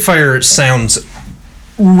 And Arcade Fire sounds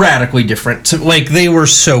radically different. Like they were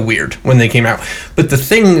so weird when they came out. But the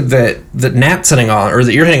thing that Nat's hitting on, or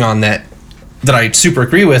that you're hitting on, that I super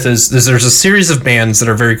agree with is there's a series of bands that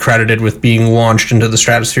are very credited with being launched into the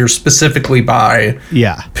stratosphere specifically by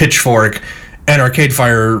Pitchfork and Arcade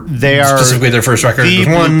Fire. They are specifically their first record was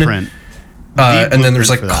one. Blueprint. And then there's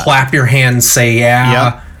like Clap Your Hands, Say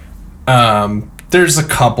Yeah. Yep. There's a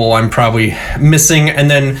couple I'm probably missing.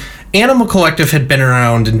 And then Animal Collective had been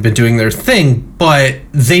around and been doing their thing, but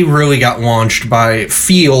they really got launched by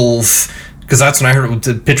Feels, because that's when I heard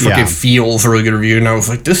the Pitchfork gave Feels a really good review, and I was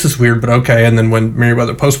like, this is weird, but okay. And then when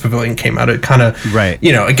Merriweather Post Pavilion came out, it kind of,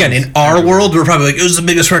 again, in our world, we're probably like, it was the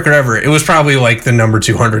biggest record ever. It was probably like the number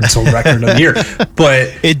 200 sold record of the year.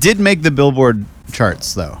 But it did make the Billboard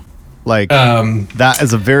charts, though. Like, that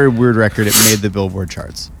is a very weird record. It made the Billboard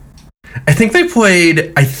charts. I think they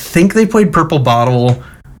played Purple Bottle.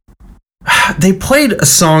 They played a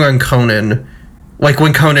song on Conan, like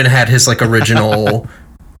when Conan had his like original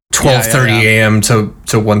 12:30 a.m. to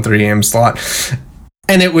 1:30 a.m. slot,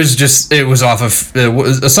 and it was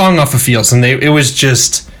a song off of Feels, and it was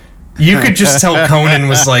just, you could just tell Conan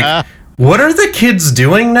was like, what are the kids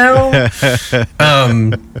doing now?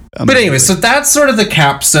 But anyway, so that's sort of the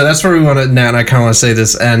cap. So that's where we want to now. And I kind of want to say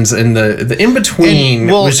this ends in the in between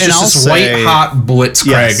was just this white hot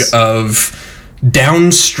blitzkrieg of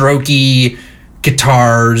downstrokey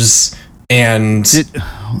guitars and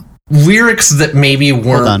lyrics that maybe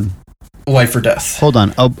weren't life or death. Hold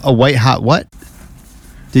on, a white hot what?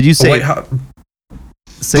 Did you say a white hot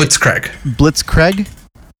blitzkrieg? Blitzkrieg?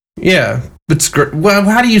 Yeah, blitzkrieg. Well,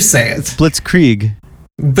 how do you say it? Blitzkrieg.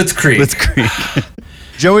 Blitzkrieg.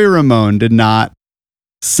 Joey Ramone did not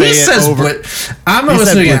say he it says over. I'm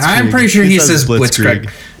listening again. I'm pretty sure he says blitzkrieg.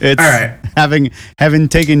 It's, all right. Having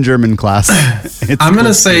taken German class, I'm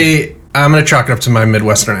gonna chalk it up to my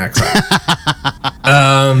Midwestern accent.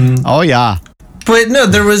 Oh yeah. But no,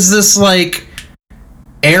 there was this like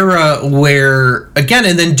era where again,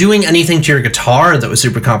 and then doing anything to your guitar that was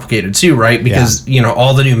super complicated too, right? Because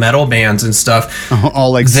all the new metal bands and stuff,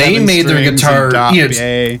 all like they made their guitar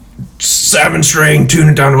 7-string, tune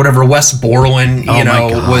it down, whatever. Wes Borland,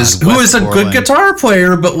 who is a good guitar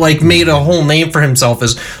player, but like made a whole name for himself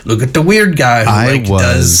as look at the weird guy who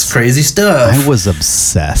does crazy stuff. I was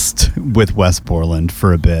obsessed with Wes Borland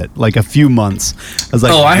for a bit, like a few months. I was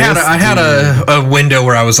like, I had a window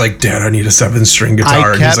where I was like, Dad, I need a 7-string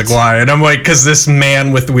guitar. And he's like, why? And I'm like, because this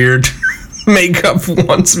man with weird makeup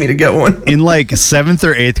wants me to get one. In like 7th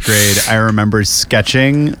or 8th grade, I remember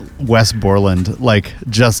sketching Wes Borland like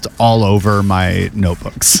just all over my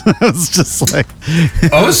notebooks. It was just like,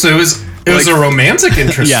 so it was a romantic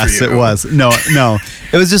interest. Yes, for you. it was. No,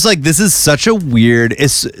 it was just like, this is such a weird,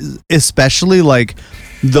 especially like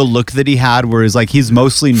the look that he had, where he's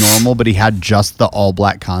mostly normal, but he had just the all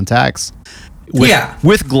black contacts.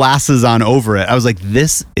 With glasses on over it. I was like,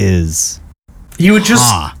 this is. He would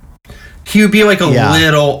be like a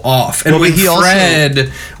little off. And when Fred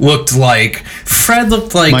looked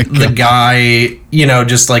like the guy,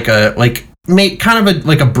 just like kind of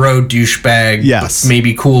a bro douchebag, yes,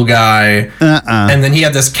 maybe cool guy. And then he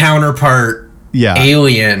had this counterpart,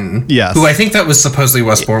 alien, who I think that was supposedly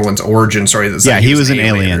Wes Borland's origin story. He was an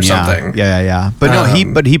alien or something. Yeah.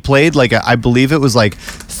 But he played like I believe it was like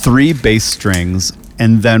 3 bass strings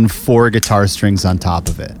and then 4 guitar strings on top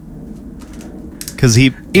of it. Because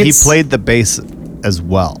he played the bass as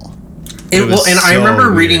well. I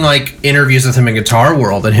remember reading like interviews with him in Guitar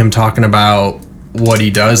World and him talking about what he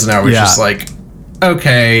does, and I was just like,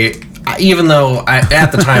 okay. Even though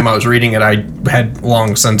at the time I was reading it, I had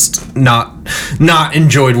long since not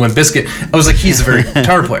enjoyed Limp Bizkit. I was like, he's a very good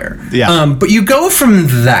guitar player. Yeah. But you go from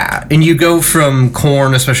that, and you go from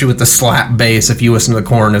Korn, especially with the slap bass. If you listen to the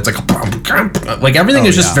Korn, it's like everything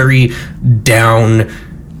is just very down.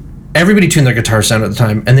 Everybody tuned their guitar sound at the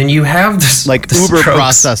time, and then you have this uber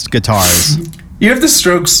processed guitars. You have the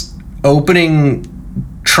Strokes opening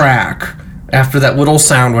track after that little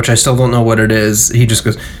sound, which I still don't know what it is. He just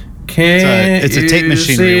goes, it's a tape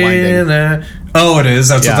machine rewinding. That? Oh, it is.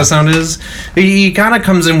 That's what the sound is. He kind of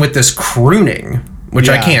comes in with this crooning, which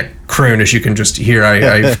I can't croon, as you can just hear.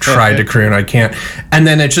 I've tried to croon, I can't. And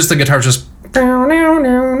then it's just the guitar just. And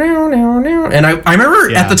I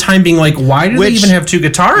remember at the time being like, why do they even have 2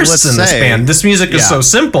 guitarists in this band? This music is so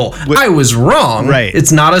simple. I was wrong. Right.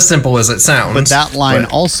 It's not as simple as it sounds. But that line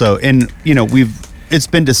also, and it's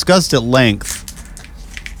been discussed at length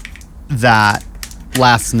that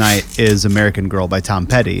Last Night is American Girl by Tom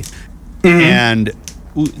Petty. And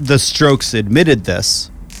the Strokes admitted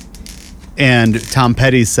this. And Tom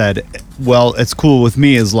Petty said, well, it's cool with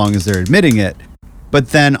me as long as they're admitting it. But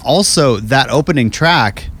then also that opening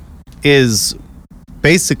track is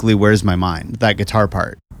basically Where's My Mind, that guitar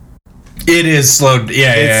part. It is slowed.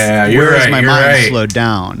 Yeah. Where's My Mind slowed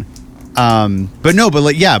down. But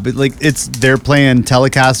they're playing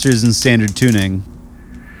Telecasters in standard tuning.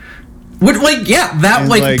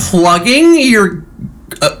 Plugging your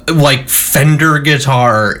Fender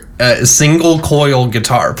guitar, single coil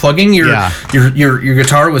guitar, plugging your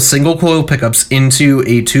guitar with single coil pickups into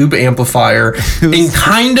a tube amplifier, and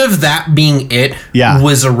kind of that being it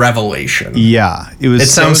was a revelation. Yeah, it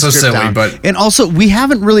sounds so silly, but and also we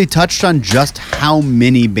haven't really touched on just how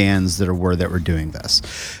many bands that were doing this.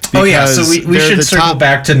 So we should circle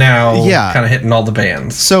back to now, kind of hitting all the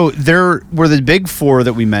bands. So there were the big 4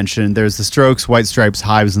 that we mentioned. There's the Strokes, White Stripes,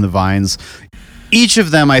 Hives, and the Vines. Each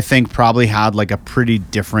of them, I think, probably had like a pretty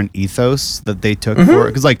different ethos that they took for it.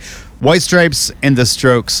 Because like White Stripes and the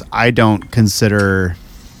Strokes, I don't consider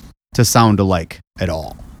to sound alike at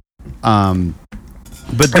all.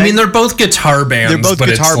 But then, they're both guitar bands. They're both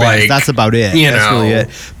guitar bands. That's about it. That's really it.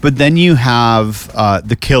 But then you have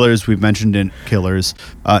the Killers. We've mentioned in Killers.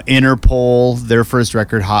 Interpol, their first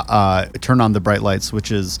record, Turn on the Bright Lights,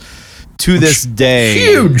 which is to this day,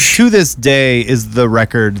 huge. To this day is the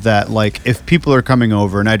record that, like, if people are coming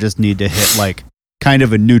over and I just need to hit like kind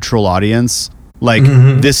of a neutral audience, like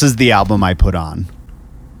this is the album I put on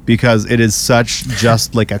because it is such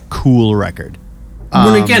just like a cool record.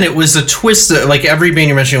 When again, it was a twist that, like every band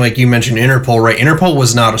you're mentioning, like you mentioned Interpol, right? Interpol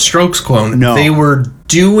was not a Strokes clone. No. They were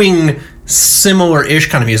doing similar-ish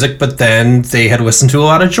kind of music, but then they had listened to a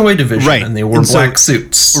lot of Joy Division, right. and they wore black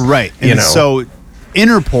suits. Right. You know. So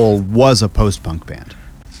Interpol was a post-punk band.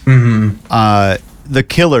 The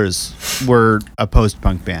Killers were a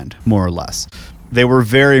post-punk band, more or less. They were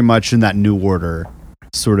very much in that New Order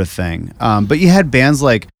sort of thing. But you had bands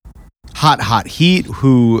like Hot Heat,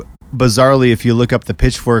 who bizarrely, if you look up the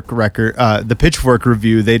Pitchfork record, the Pitchfork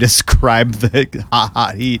review, they describe the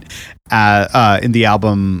Hot Heat in the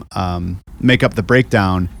album Make Up the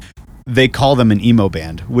Breakdown. They call them an emo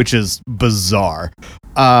band, which is bizarre.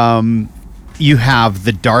 You have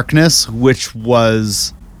The Darkness, which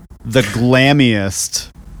was the glammiest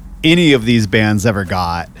any of these bands ever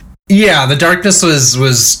got. Yeah, The Darkness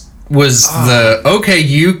was the okay.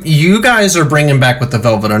 You guys are bringing back what the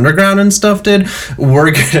Velvet Underground and stuff did.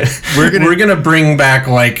 We're gonna bring back,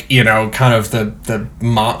 like, you know, kind of the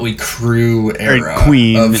Motley Crue era,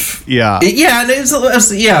 Queen, and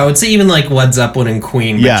I would say even like Led Zeppelin and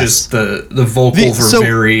Queen, but just the vocals were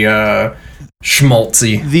very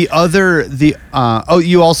schmaltzy.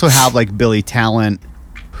 You also have like Billy Talent,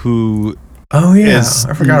 who. Oh yeah,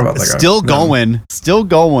 I forgot about that guy. Still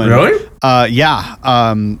going. Really?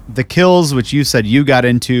 The Kills, which you said you got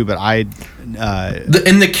into, but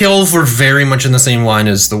the Kills were very much in the same line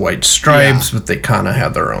as the White Stripes, but they kind of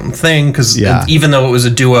had their own thing because even though it was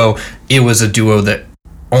a duo that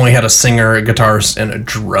only had a singer, a guitarist, and a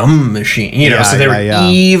drum machine. You know, so they were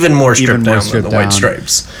even more stripped down than the White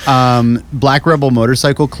Stripes. Black Rebel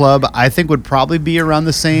Motorcycle Club, I think, would probably be around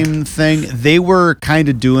the same thing. They were kind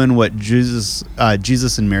of doing what Jesus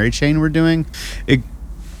and Mary Chain were doing.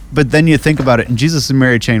 But then you think about it, and Jesus and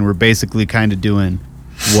Mary Chain were basically kind of doing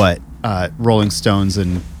what Rolling Stones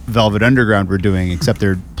and Velvet Underground were doing, except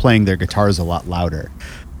they're playing their guitars a lot louder.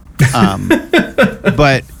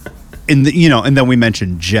 But and then we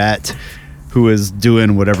mentioned Jet, who is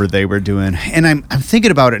doing whatever they were doing, and I'm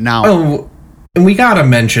thinking about it now. Oh, and we gotta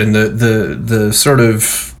mention the sort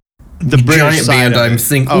of the giant band. I'm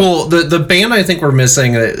thinking. Well, the band I think we're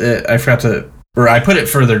missing. I forgot to, or I put it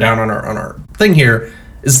further down on our thing here.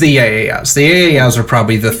 Is the AAS. The AAS are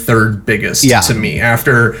probably the third biggest to me.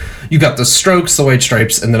 After you got the Strokes, the White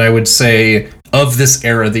Stripes, and then I would say of this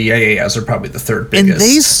era, the AAS are probably the third biggest. And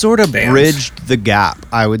they sort of band. bridged the gap,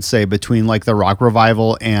 I would say, between like the rock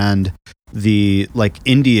revival and the like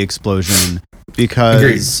indie explosion,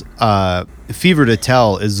 because Fever to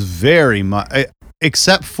Tell is very much,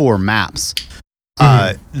 except for Maps,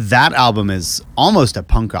 that album is almost a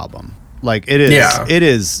punk album. Like it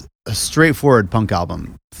is a straightforward punk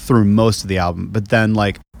album through most of the album, but then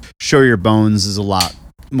like Show Your Bones is a lot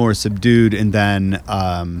more subdued, and then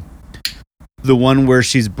the one where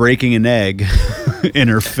she's breaking an egg in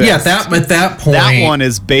her fist. Yeah, at that point, that one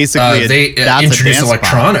is basically they introduced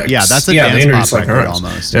electronics. Pop. Yeah, that's a dance pop record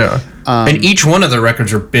almost. Yeah, and each one of the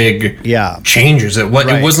records are big changes. It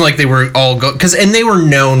wasn't like they were all and they were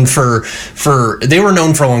known for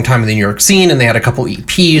a long time in the New York scene, and they had a couple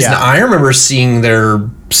EPs. And I remember seeing their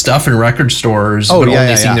stuff in record stores, but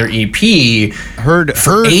only seeing their EP. Heard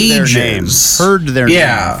ages. Heard their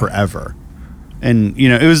name forever. And you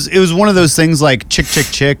know, it was one of those things like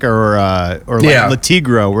Chick or like La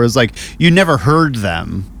Tigre, where it's like you never heard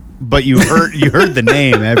them, but you heard the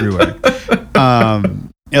name everywhere.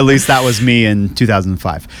 At least that was me in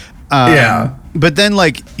 2005. But then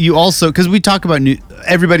like you also, because we talk about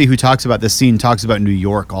everybody who talks about this scene talks about New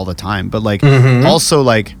York all the time, but like also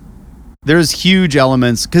like there's huge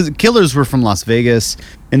elements, because Killers were from Las Vegas,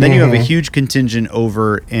 and then you have a huge contingent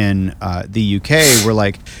over in the UK where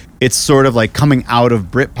like it's sort of like coming out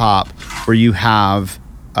of Britpop, where you have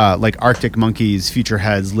like Arctic Monkeys, Future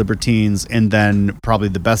Heads, Libertines, and then probably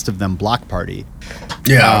the best of them, Block Party.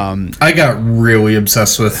 Yeah, I got really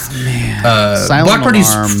obsessed with Block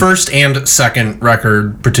Party's first and second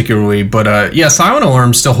record particularly, but Silent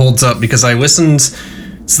Alarm still holds up because I listened.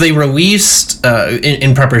 So they released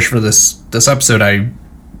in preparation for this episode, I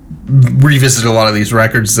revisited a lot of these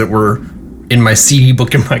records that were in my CD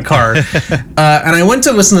book in my car, and I went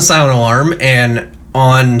to listen to Silent Alarm, and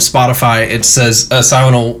on Spotify it says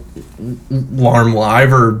Silent Alarm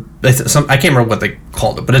Live, or I can't remember what they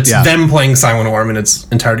called it, but it's them playing Silent Alarm in its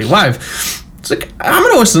entirety live. It's like, I'm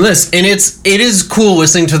gonna listen to this, and it is cool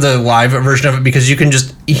listening to the live version of it because you can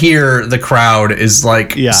just hear the crowd is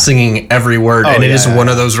like singing every word, and it is one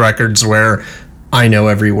of those records where I know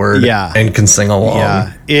every word and can sing along.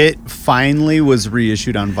 Yeah, it finally was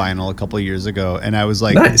reissued on vinyl a couple of years ago, and I was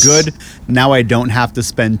like, good, now I don't have to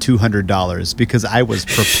spend $200 because I was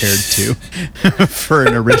prepared to for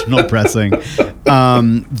an original pressing.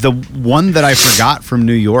 The one that I forgot from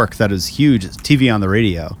New York that is huge is TV on the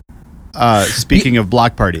Radio. Speaking of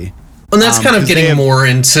Block Party. And that's kind of getting more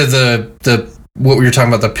into the what we were talking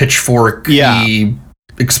about, the pitchfork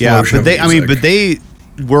explosion of music. But they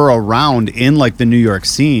were around in like the New York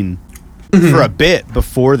scene for a bit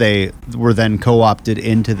before they were then co-opted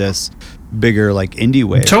into this bigger like indie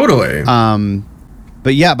wave. Totally.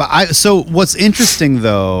 So what's interesting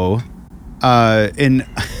though,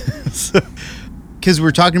 because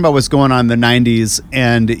we're talking about what's going on in the 90s,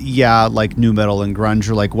 and like nu metal and grunge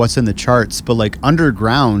are like what's in the charts, but like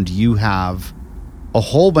underground you have a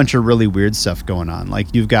whole bunch of really weird stuff going on.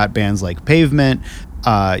 Like you've got bands like Pavement,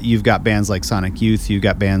 you've got bands like Sonic Youth, you've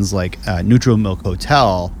got bands like Neutral Milk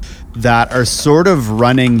Hotel that are sort of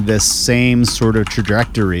running this same sort of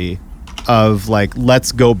trajectory of like,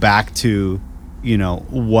 let's go back to,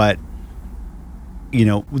 what,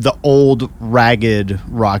 the old ragged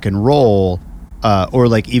rock and roll, or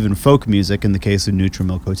like even folk music in the case of Neutral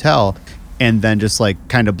Milk Hotel, and then just like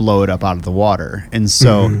kind of blow it up out of the water. And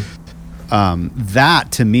so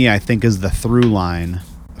that to me, I think is the through line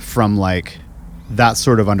from like that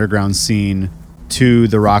sort of underground scene to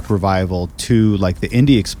the rock revival to like the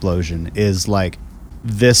indie explosion, is like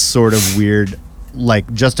this sort of weird,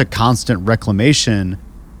 like just a constant reclamation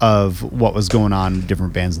of what was going on in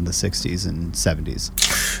different bands in the 60s and 70s.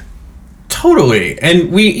 Totally.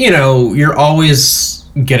 And you're always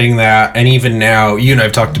getting that. And even now, you and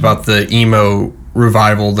I've talked about the emo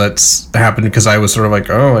revival that's happened, because I was sort of like,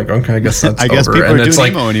 okay, I guess that's I guess over. people and are it's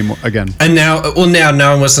doing like, emo anymore again. And now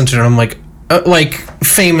I'm listening to it, and I'm like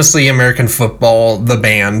famously American Football, the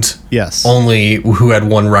band, only who had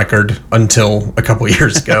one record until a couple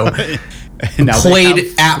years ago,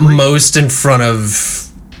 played at most in front of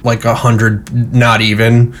like 100, not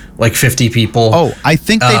even like 50 people. Oh, I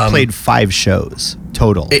think they played 5 shows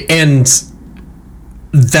total. And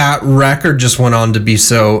that record just went on to be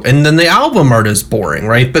so, and then the album art is boring,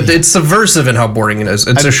 right? But it's subversive in how boring it is.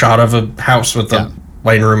 It's a shot of a house with a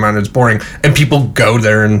lighting room on it. It's boring, and people go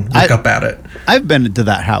there and look up at it. I've been to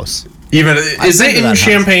that house. Even is it in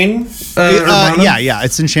Champaign? Yeah,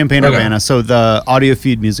 it's in Champaign, Urbana. So the Audio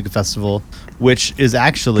Feed Music Festival, which is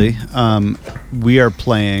actually we are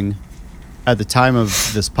playing at the time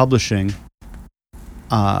of this publishing.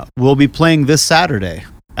 We'll be playing this Saturday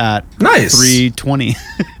at 3:20.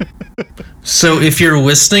 So if you're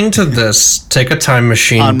listening to this, take a time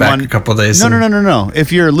machine back a couple of days. No.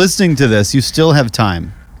 If you're listening to this, you still have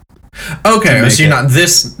time. Okay, so you're not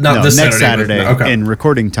this next Saturday in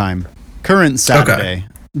recording time. Current Saturday,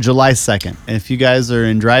 July 2nd. And if you guys are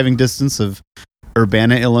in driving distance of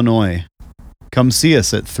Urbana, Illinois, come see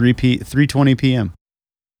us at 3:20 p.m.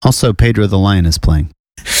 Also, Pedro the Lion is playing.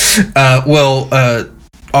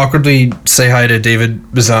 Awkwardly say hi to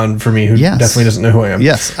David Bazan for me, who definitely doesn't know who I am.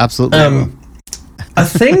 Yes, absolutely. A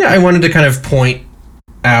thing I wanted to kind of point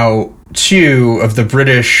out too of the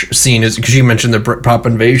British scene is, because you mentioned the Britpop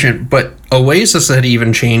invasion, but Oasis had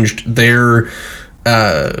even changed their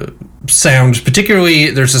sound. Particularly,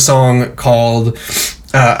 there's a song called,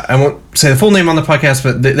 I won't say the full name on the podcast,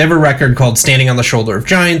 but they have a record called Standing on the Shoulder of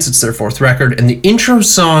Giants. It's their 4th record, and the intro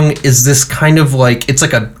song is this kind of like, it's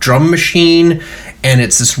like a drum machine, and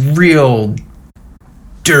it's this real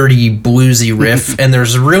dirty bluesy riff, and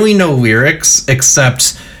there's really no lyrics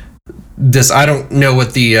except this. I don't know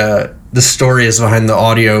what the story is behind the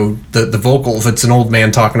audio, the vocal, if it's an old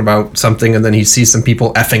man talking about something and then he sees some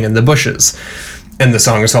people effing in the bushes, and the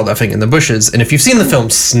song is called Effing in the Bushes. And if you've seen the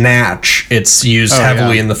film Snatch, it's used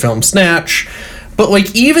heavily in the film Snatch. But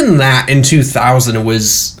like even that in 2000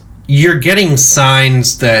 was, you're getting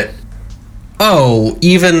signs that,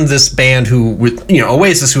 even this band who,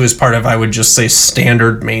 Oasis, who is part of, I would just say,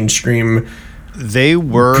 standard mainstream, they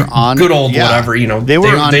were on good old whatever, they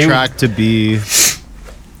were on track to be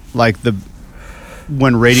like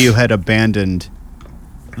when Radiohead abandoned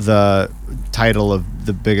the title of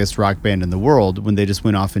the biggest rock band in the world, when they just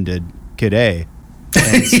went off and did Kid A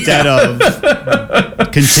instead of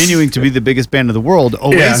continuing to be the biggest band in the world.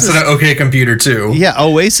 Oasis, instead of OK Computer too. Yeah,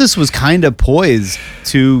 Oasis was kind of poised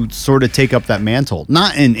to sort of take up that mantle.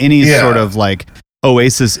 Not in any sort of like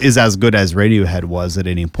Oasis is as good as Radiohead was at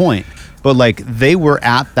any point, but like they were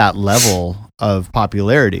at that level of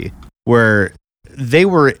popularity where they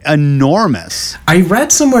were enormous. I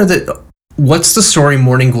read somewhere that What's the Story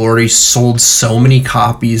Morning Glory sold so many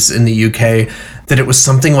copies in the UK that it was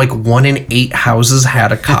something like 1 in 8 houses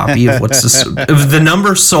had a copy of the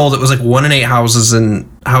number sold. It was like 1 in 8 houses and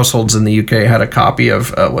households in the UK had a copy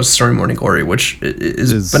of What's the Story Morning Glory, which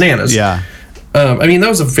is bananas. Yeah. I mean, that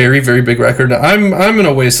was a very, very big record. I'm an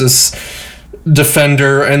Oasis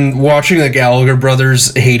defender, and watching the Gallagher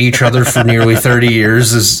brothers hate each other for nearly 30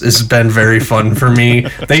 years has been very fun for me.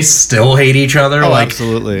 They still hate each other. Oh,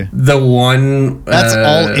 absolutely. The one... That's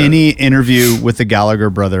all any interview with the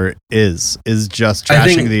Gallagher brother is just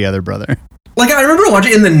trashing the other brother. Like, I remember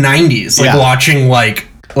watching in the 90s, watching, like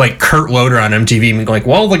Kurt Loder on MTV and like,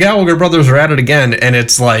 well, the Gallagher brothers are at it again, and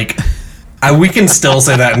it's like... we can still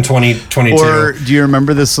say that in 2022. Or do you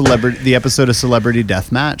remember the episode of Celebrity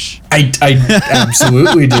Deathmatch? I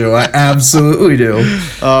absolutely do. I absolutely do.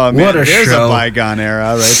 Oh, man, there's a bygone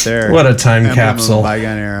era right there. What a time capsule.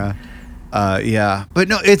 Bygone era. Yeah, but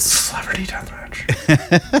no, it's Celebrity Deathmatch.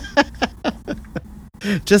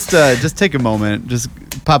 Just take a moment. Just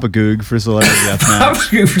pop a goog for Celebrity Deathmatch. Pop a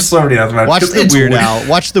goog for Celebrity Deathmatch. Watch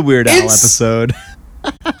the Weird Al episode.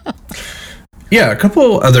 Yeah, a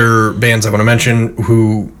couple other bands I want to mention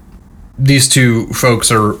who these two folks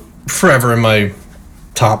are forever in my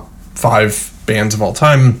top 5 bands of all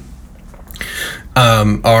time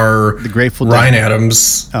are the Grateful Dead. Ryan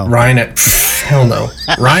Adams. Oh. Hell no.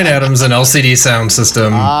 Ryan Adams and LCD Sound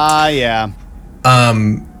System. Yeah.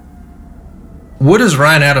 What does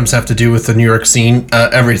Ryan Adams have to do with the New York scene?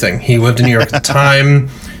 Everything. He lived in New York at the time,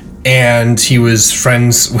 and he was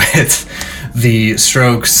friends with the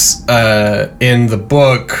Strokes in the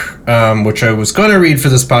book, which I was going to read for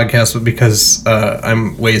this podcast, but because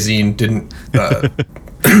I'm lazy and didn't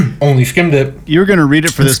only skimmed it. You were going to read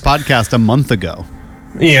it for this podcast a month ago.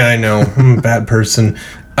 Yeah, I know. I'm a bad person.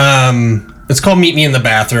 It's called Meet Me in the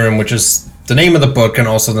Bathroom, which is the name of the book and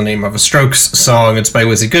also the name of a Strokes song. It's by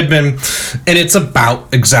Lizzie Goodman, and it's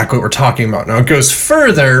about exactly what we're talking about. Now, it goes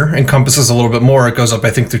further, encompasses a little bit more. It goes up, I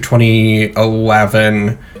think, through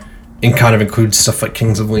 2011, and kind of includes stuff like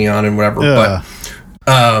Kings of Leon and whatever. But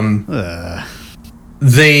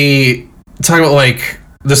they talk about, like,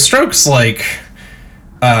 the Strokes, like,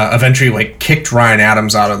 eventually, like, kicked Ryan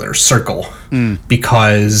Adams out of their circle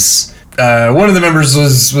because one of the members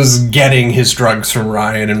was getting his drugs from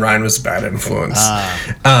Ryan, and Ryan was a bad influence.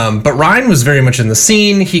 But Ryan was very much in the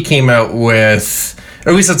scene. He came out with,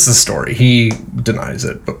 or at least that's the story. He denies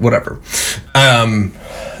it, but whatever.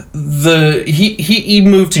 He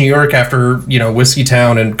moved to New York after, Whiskey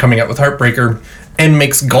Town and coming out with Heartbreaker, and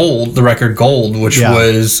makes Gold, the record Gold, which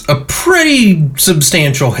was a pretty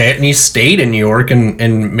substantial hit, and he stayed in New York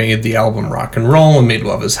and made the album Rock and Roll and made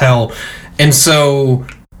Love Is Hell. And so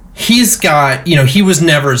he's got, he was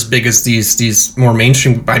never as big as these more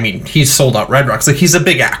mainstream, I mean, he sold out Red Rocks. Like, he's a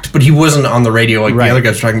big act, but he wasn't on the radio like the other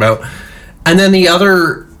guys were talking about. And then the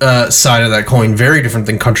other side of that coin, very different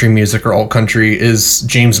than country music or alt country, is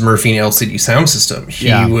James Murphy and LCD Sound System.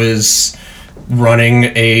 He was running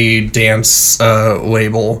a dance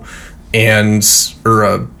label I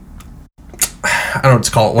don't know what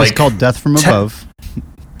to call it. It's called Death from Above.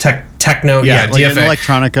 Techno, like DFA.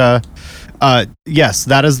 Electronica. Yes,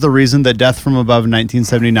 that is the reason that Death from Above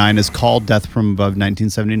 1979 is called Death from Above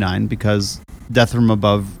 1979, because Death from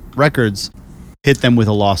Above Records hit them with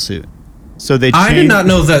a lawsuit. So I did not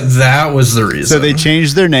know that was the reason. So they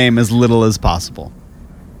changed their name as little as possible.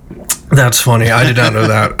 That's funny. I did not know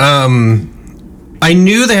that. I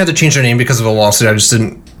knew they had to change their name because of a lawsuit. I just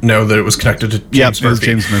didn't know that it was connected to James Murphy. It was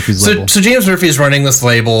James Murphy's label. So James Murphy is running this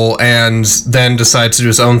label and then decides to do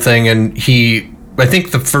his own thing. And I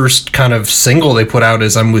think the first kind of single they put out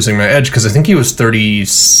is I'm Losing My Edge, because I think he was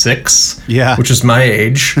 36, which is my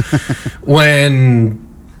age, when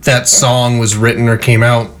that song was written or came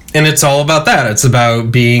out. And it's all about that. It's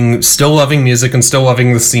about being still loving music and still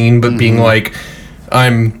loving the scene, but being like,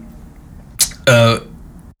 I'm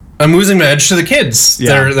losing my edge to the kids.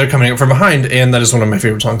 They're coming up from behind, and that is one of my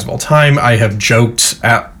favorite songs of all time. I have joked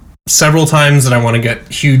at several times that I want to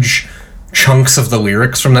get huge chunks of the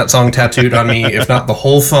lyrics from that song tattooed on me, if not the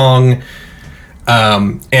whole song.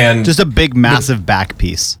 And just a big, massive back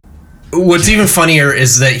piece. What's even funnier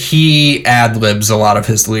is that he ad-libs a lot of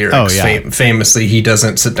his lyrics. Oh, yeah. Famously, he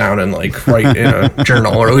doesn't sit down and write in a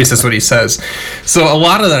journal, or at least that's what he says. So a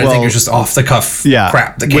lot of that, I think, is just off-the-cuff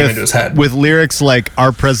crap that came into his head. With lyrics like,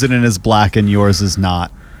 our president is black and yours is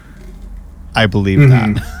not. I believe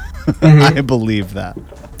that. I believe that.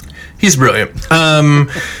 He's brilliant.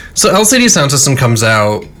 So LCD Sound System comes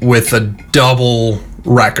out with a double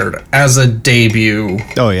record as a debut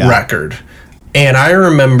record. And I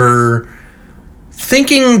remember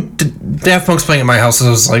thinking Daft Punk's playing at my house. I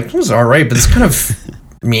was like, this is all right, but it's kind of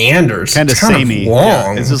meanders. Kind of samey.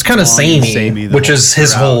 Long. Yeah, it's kind of samey, which is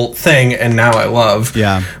his whole thing, and now I love.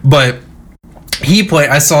 Yeah. But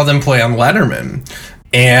I saw them play on Letterman.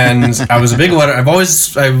 And I was a big I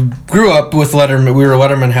grew up with Letterman. We were a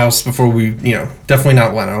Letterman house before we, definitely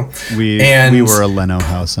not Leno. We were a Leno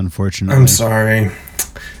house, unfortunately. I'm sorry.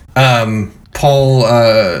 Paul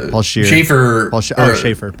Scheer. Schaefer. Paul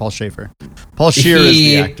Schaefer. Paul Scheer is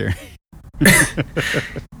the actor.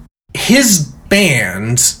 His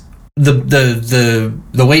band, the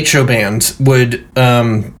Late Show band, would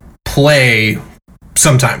play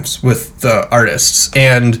sometimes with the artists,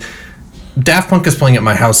 and Daft Punk is playing at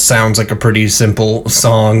my house sounds like a pretty simple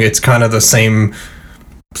song. It's kind of the same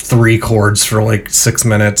 3 chords for like 6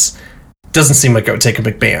 minutes. Doesn't seem like it would take a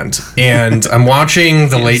big band. And I'm watching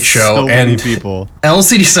The Late Show, and people.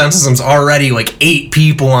 LCD Sound System's already like 8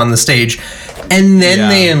 people on the stage. And then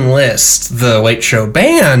they enlist the Late Show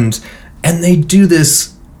band, and they do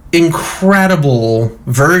this incredible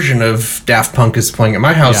version of Daft Punk is playing at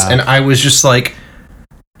my house. And I was just like,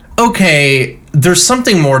 okay, there's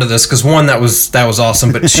something more to this, because one, that was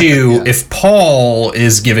awesome, but two, if Paul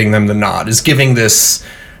is giving them the nod, is giving this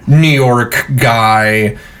New York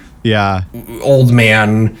guy, old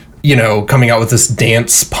man, coming out with this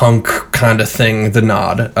dance punk kind of thing, the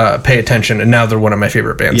nod, pay attention, and now they're one of my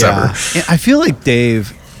favorite bands ever. I feel like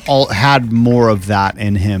Dave had more of that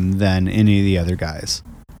in him than any of the other guys.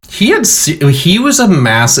 Dave was a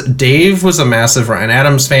massive Ryan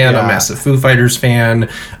Adams fan, a massive Foo Fighters fan,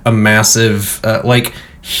 a massive,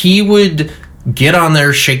 he would get on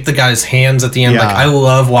there, shake the guy's hands at the end. I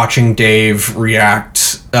love watching Dave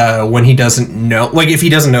react when he doesn't know, if he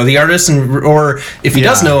doesn't know the artist, or if he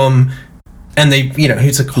does know him, and they,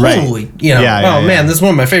 he's like, holy, man, this is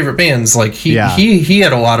one of my favorite bands. Like he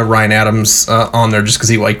had a lot of Ryan Adams on there just because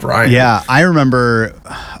he liked Ryan. Yeah, I remember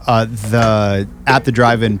at the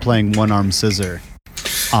drive-in playing One Arm Scissor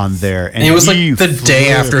on there, and it was like the day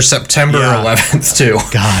after September 11th too.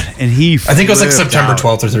 God, and I think it was like September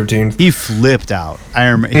 12th or 13th. He flipped out. I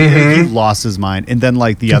remember he lost his mind. And then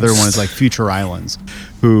like the other one is like Future Islands,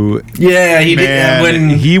 who did when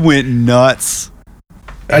he went nuts.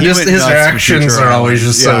 His reactions are always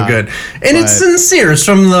just so good, and it's sincere. It's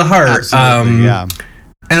from the heart. And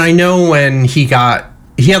I know when he had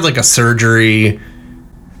like a surgery,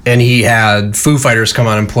 and he had Foo Fighters come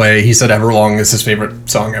on and play. He said "Everlong" is his favorite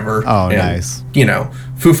song ever. Oh, and, nice.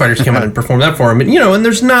 Foo Fighters came on and performed that for him, and and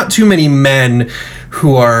there's not too many men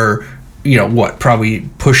who are probably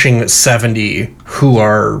pushing 70 who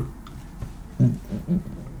are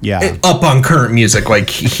up on current music like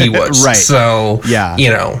he was. Right. So, Yeah,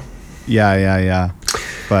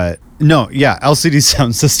 But, no, LCD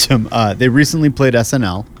Sound System, they recently played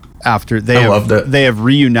SNL after loved it. They have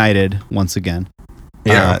reunited once again.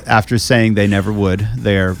 After saying they never would.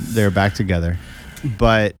 They're back together.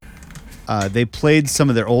 But they played some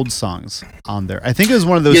of their old songs on there. I think it was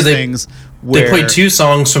one of those things where... They played 2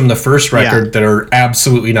 songs from the first record that are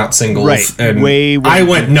absolutely not singles. Right. And way I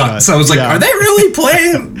went nuts. I was like, are they really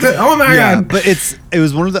playing? Oh my God. But it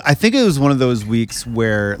was one of the... I think it was one of those weeks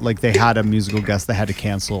where like they had a musical guest that had to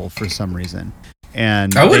cancel for some reason.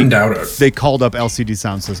 And I wouldn't doubt it. They called up LCD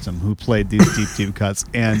Sound System, who played these deep cuts,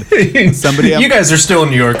 and somebody. You guys are still in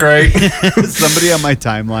New York, right? Somebody on my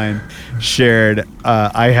timeline shared,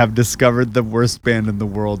 "I have discovered the worst band in the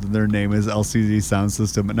world, and their name is LCD Sound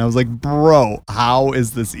System." And I was like, "Bro, how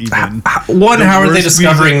is this even? How are they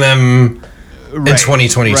discovering them in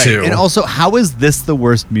 2022? Right. And also, how is this the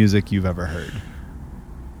worst music you've ever heard?"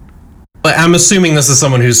 But I'm assuming this is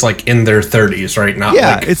someone who's like in their 30s, right? Not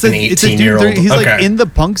like it's an 18-year-old. He's like in the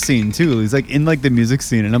punk scene too. He's like in like the music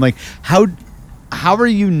scene, and I'm like, how are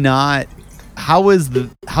you not? How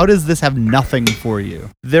does this have nothing for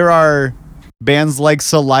you? There are bands like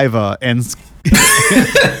Saliva and.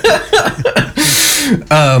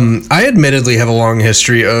 I admittedly have a long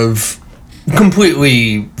history of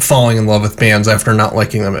completely falling in love with bands after not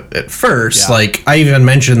liking them at first. Like I even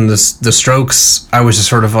mentioned the Strokes. I was just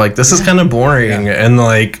sort of like, this is kind of boring. And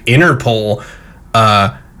like Interpol,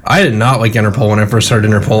 I did not like Interpol when I first started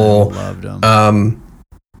Interpol. Loved them.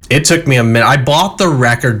 It took me a minute. I bought the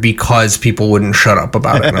record because people wouldn't shut up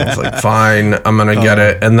about it, and I was like, fine, I'm gonna get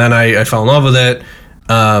it. And then I fell in love with it.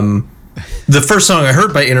 The first song I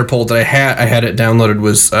heard by Interpol that I had it downloaded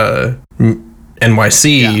was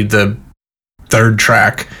NYC, the 3rd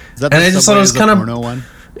track, and I just thought it was kind of porno one.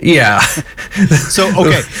 Yeah. So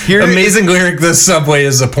okay, here amazing lyric. The subway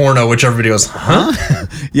is a porno, which everybody goes, huh?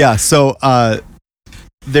 Yeah. So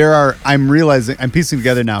I'm realizing, I'm piecing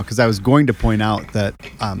together now because I was going to point out that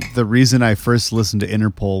the reason I first listened to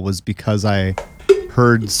Interpol was because I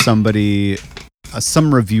heard somebody,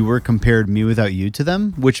 some reviewer compared Me Without You to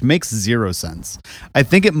them, which makes zero sense. I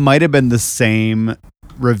think it might have been the same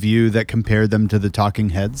review that compared them to the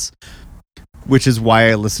Talking Heads, which is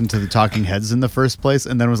why I listened to the Talking Heads in the first place,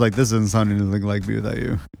 and then was like, this doesn't sound anything like Me Without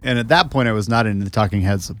You. And at that point, I was not into the Talking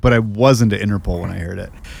Heads, but I was into Interpol when I heard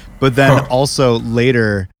it. But then also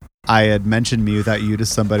later, I had mentioned Me Without You to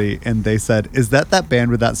somebody, and they said, is that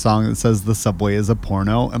band with that song that says the subway is a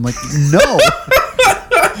porno? I'm like, no.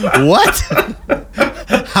 What?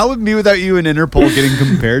 How would Me Without You and Interpol getting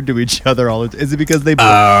compared to each other all the time? Is it because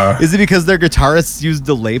is it because their guitarists use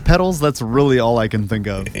delay pedals? That's really all I can think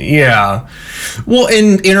of. Yeah. Well,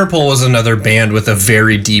 and Interpol was another band with a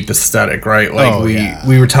very deep aesthetic, right? Like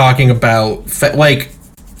we were talking about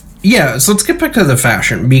yeah, so let's get back to the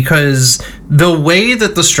fashion, because the way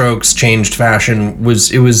that the Strokes changed fashion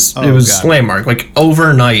was landmark. Like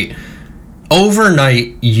overnight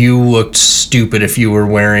you looked stupid if you were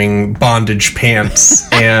wearing bondage pants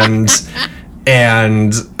and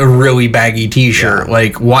a really baggy t-shirt. Yeah.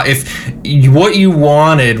 Like what you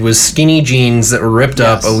wanted was skinny jeans that were ripped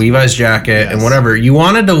up, a Levi's jacket, and whatever. You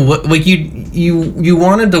wanted to look like you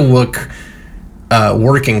wanted to look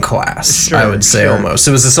working class, I would say. Almost.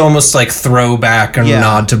 It was this almost like throwback and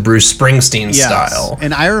nod to Bruce Springsteen style.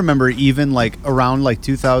 And I remember even like around like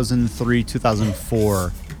 2003,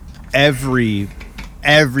 2004, everybody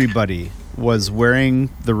was wearing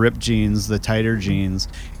the ripped jeans, the tighter jeans,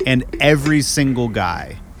 and every single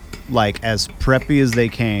guy, like as preppy as they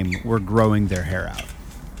came, were growing their hair out.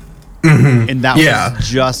 Mm-hmm. And that was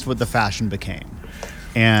just what the fashion became.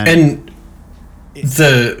 And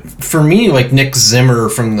for me, like Nick Zimmer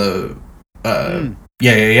from the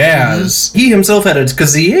he himself had it,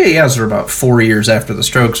 because the Yeah-Yeahs were about 4 years after the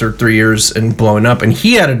Strokes, or 3 years and blowing up, and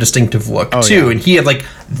he had a distinctive look too, and he had like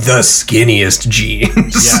the skinniest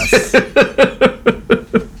jeans.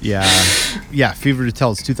 Yes. Fever to Tell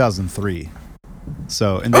is 2003.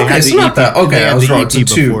 So, and they had the not EP, that. Okay, they had I was the wrong. EP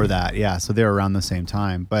So before that. Yeah, so they were around the same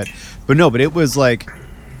time. But it was like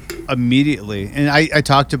immediately, and I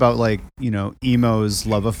talked about like, emo's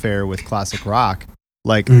love affair with classic rock.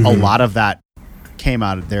 Like a lot of that came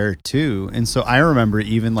out of there too. And so I remember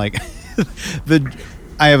even like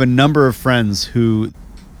I have a number of friends who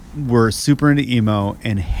were super into emo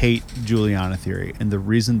and hate Juliana Theory. And the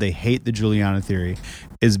reason they hate the Juliana Theory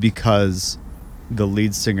is because the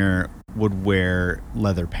lead singer would wear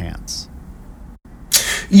leather pants.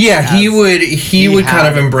 Yeah, he would kind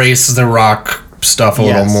of embrace the rock stuff a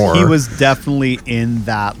little more. He was definitely in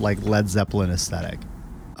that like Led Zeppelin aesthetic.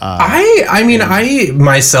 I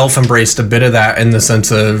myself embraced a bit of that in the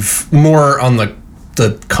sense of more on the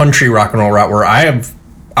country rock and roll route, where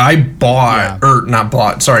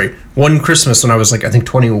one Christmas when I was like, I think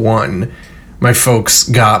 21, my folks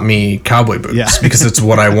got me cowboy boots because it's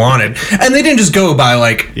what I wanted. And they didn't just go buy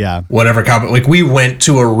like whatever cowboy. Like we went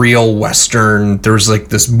to a real Western. There was like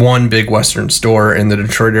this one big Western store in the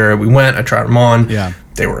Detroit area. We went, I tried them on. Yeah.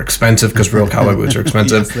 They were expensive because real cowboy boots are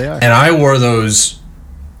expensive. Yes, they are. And I wore those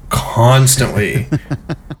constantly.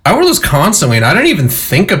 And I didn't even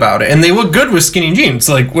think about it. And they look good with skinny jeans,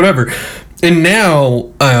 like whatever. And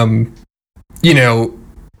now,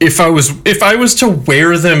 if I was to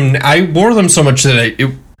wear them, I wore them so much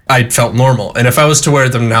that I felt normal. And if I was to wear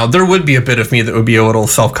them now, there would be a bit of me that would be a little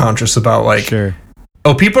self-conscious about like,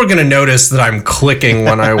 people are going to notice that I'm clicking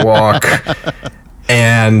when I walk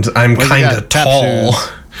and I'm kind of tall.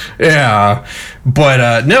 Yeah.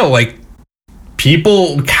 But no, like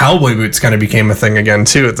cowboy boots kind of became a thing again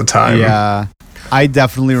too at the time. Yeah. I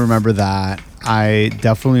definitely remember that. I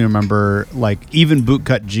definitely remember like even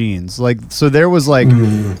bootcut jeans. Like, so there was like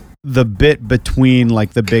the bit between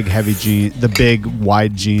like the big heavy jeans, the big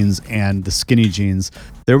wide jeans and the skinny jeans.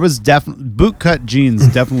 There was definitely bootcut jeans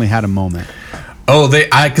definitely had a moment. Oh,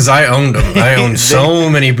 because I owned them. I owned so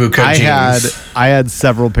many bootcut jeans. I had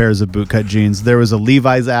several pairs of bootcut jeans. There was a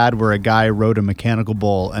Levi's ad where a guy rode a mechanical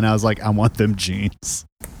bull, and I was like, I want them jeans.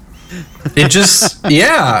 It just,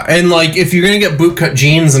 and like if you're gonna get bootcut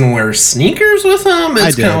jeans and wear sneakers with them,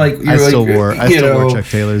 it's kind of like I still wore Chuck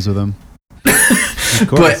Taylors with them.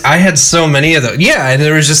 But I had so many of those. Yeah, and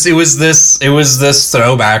there was just it was this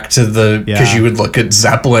throwback to because you would look at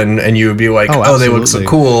Zeppelin and you would be like, oh they look so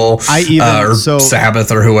cool. Sabbath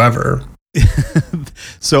or whoever.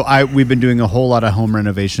 So we've been doing a whole lot of home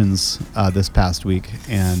renovations this past week,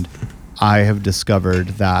 and I have discovered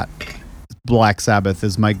that Black Sabbath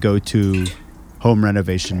is my go-to home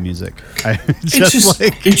renovation music. It's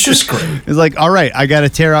just great. It's like, all right, I got to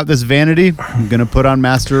tear out this vanity. I'm going to put on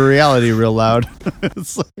Master of Reality real loud.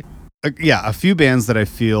 It's like, yeah, a few bands that I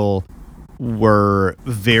feel were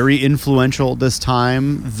very influential this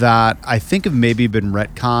time that I think have maybe been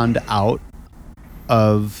retconned out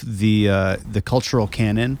of the cultural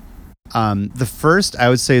canon. The first I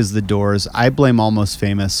would say is The Doors. I blame Almost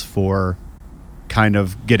Famous for kind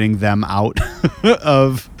of getting them out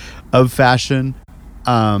of fashion.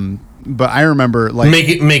 But I remember like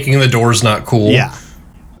making The Doors not cool. Yeah.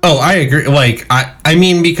 Oh, I agree. Like I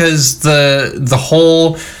mean, because the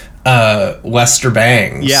whole Lester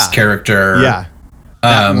Bangs character in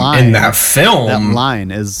that film, that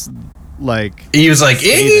line is like, he was like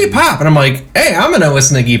Iggy Pop, and I'm like, hey, I'm gonna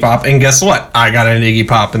listen to Iggy Pop, and guess what? I got an Iggy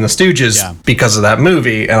Pop in the Stooges because of that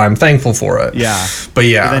movie, and I'm thankful for it. Yeah, but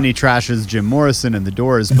then he trashes Jim Morrison in The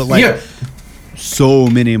Doors, but like so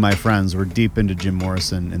many of my friends were deep into Jim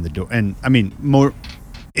Morrison in The Doors, and I mean more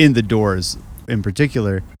in The Doors in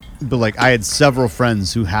particular. But like I had several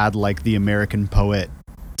friends who had like the American Poet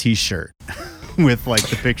T-shirt with like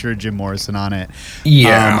the picture of Jim Morrison on it.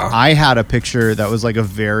 Yeah. I had a picture that was like a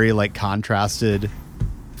very like contrasted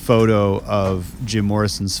photo of Jim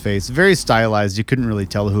Morrison's face, very stylized. You couldn't really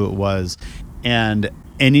tell who it was. And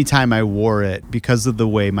anytime I wore it, because of the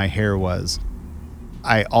way my hair was,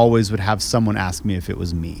 I always would have someone ask me if it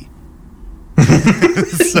was me.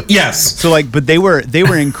 Yes. So like, but they were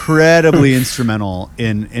incredibly instrumental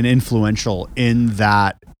and influential in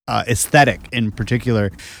that aesthetic in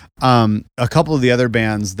particular. A couple of the other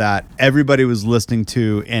bands that everybody was listening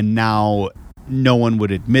to and now no one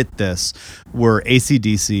would admit this were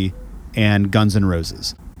AC/DC and Guns N'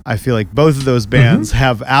 Roses. I feel like both of those bands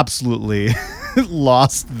have absolutely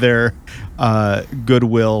lost their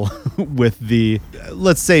goodwill with the,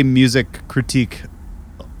 let's say, music critique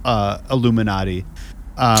Illuminati.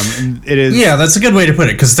 It is, yeah, that's a good way to put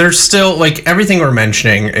it, because they're still like everything we're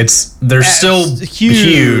mentioning. They're still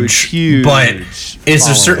huge, but is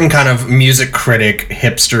a certain kind of music critic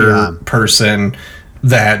hipster person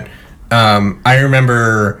that I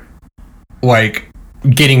remember like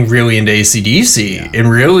getting really into AC/DC and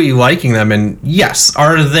really liking them. And yes,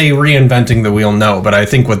 are they reinventing the wheel? No, but I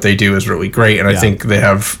think what they do is really great, and I think they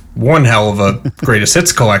have one hell of a greatest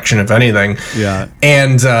hits collection, if anything. Yeah.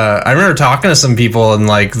 And I remember talking to some people in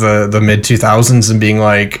like the mid 2000s and being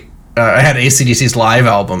like, I had AC/DC's live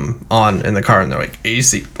album on in the car, and they're like,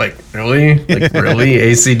 AC, like really, like really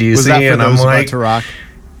AC/DC? Was that for and those I'm like, to rock?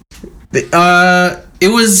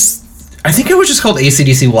 It was. I think it was just called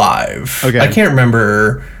AC/DC Live. Okay. I can't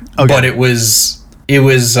remember, but it was.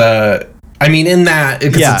 I mean, in that,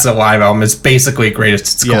 because it's a live album, it's basically a greatest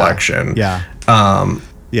hits collection. Yeah.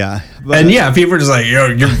 Yeah. And people are just like, yo,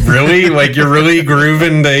 you're really like, you're really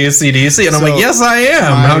grooving to AC/DC, and I'm like, yes, I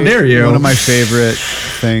am. How dare you? One of my favorite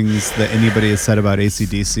things that anybody has said about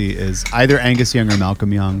AC/DC is either Angus Young or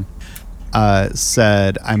Malcolm Young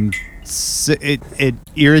said, it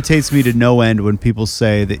irritates me to no end when people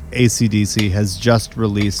say that AC/DC has just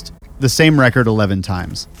released the same record 11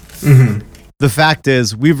 times. Mm-hmm. The fact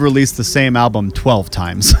is, we've released the same album 12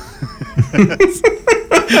 times.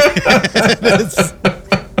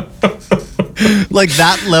 Like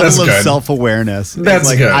that level of self-awareness. That's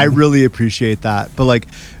like, good. I really appreciate that. But like,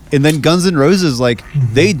 and then Guns N' Roses, like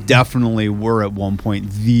they definitely were at one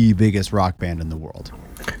point the biggest rock band in the world.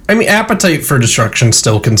 I mean, Appetite for Destruction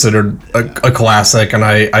still considered a classic, and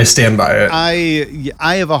I stand by it.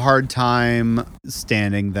 I have a hard time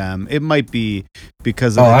standing them. It might be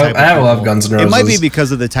because of I love Guns N' Roses. It might be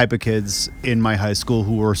because of the type of kids in my high school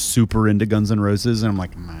who were super into Guns N' Roses, and I'm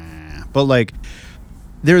like, meh. But like,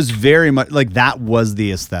 there's very much like that was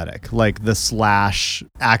the aesthetic, like the Slash,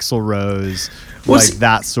 Axl Rose, like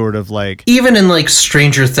that sort of like. Even in like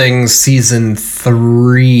Stranger Things season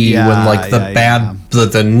 3, when like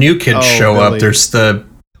the new kids show Billy. up, there's the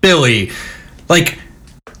Billy, like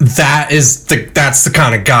that's the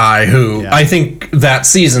kind of guy who I think that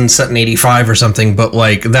season set in 85 or something, but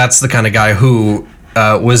like that's the kind of guy who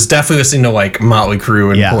was definitely listening to like Motley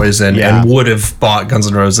Crue and Poison and would have bought Guns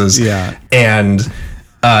N' Roses. Yeah, and.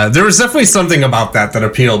 There was definitely something about that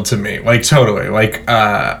appealed to me, like totally. Like,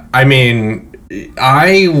 I mean,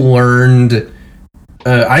 I learned.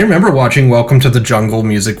 I remember watching "Welcome to the Jungle"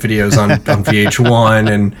 music videos on VH1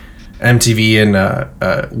 and MTV, and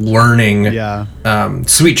learning.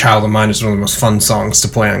 "Sweet Child of Mine" is one of the most fun songs to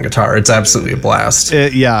play on guitar. It's absolutely a blast.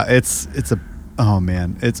 It's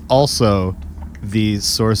also the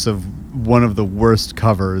source of one of the worst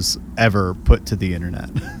covers ever put to the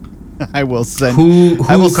internet. I will send. Who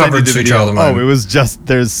I will send covered you the Sweet video. Child of Mine? Oh, it was just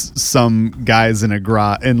there's some guys in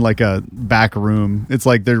in like a back room. It's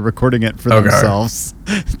like they're recording it for themselves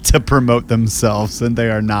to promote themselves, and they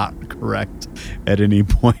are not correct at any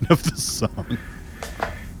point of the song.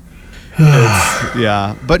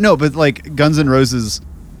 Yeah, but like Guns N' Roses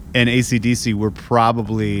and AC/DC were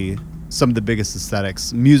probably some of the biggest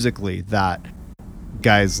aesthetics musically that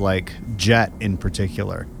guys like Jet in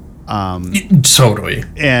particular. Totally.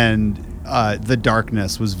 And The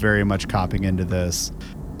Darkness was very much copying into this.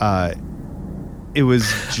 It was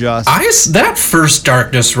just that first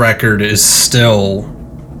Darkness record is still,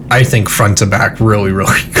 I think, front to back really,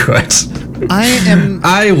 really good.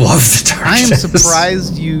 I love The Darkness. I am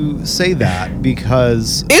surprised you say that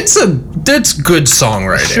because it's good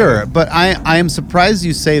songwriting. Sure, but I am surprised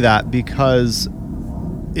you say that because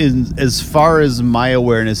as far as my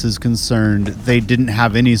awareness is concerned, they didn't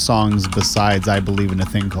have any songs besides I Believe in a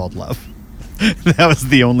Thing Called Love. That was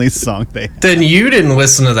the only song they had. Then you didn't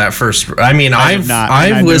listen to that first. I mean, I've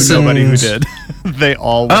listened. Nobody who did. They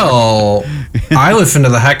all were. Oh, I listened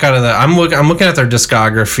to the heck out of that. I'm looking at their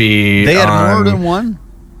discography. They had more than one?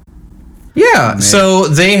 Yeah. So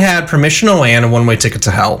they had Permission to Land and One Way Ticket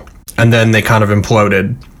to Hell. And then they kind of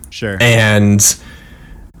imploded. Sure. And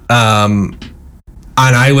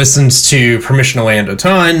I listened to Permission to Land a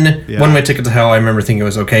ton. Yeah. One Way Ticket to Hell, I remember thinking it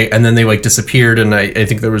was okay. And then they like disappeared, and I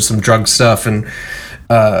think there was some drug stuff, and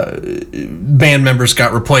band members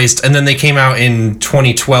got replaced. And then they came out in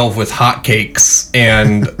 2012 with Hotcakes,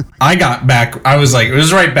 and I got back. I was like, it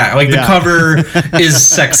was right back. Like the cover is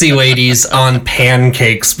sexy ladies on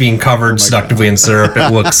pancakes being covered seductively in syrup.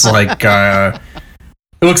 It looks like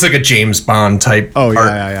a James Bond type art.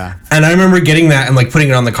 Yeah. And I remember getting that and like putting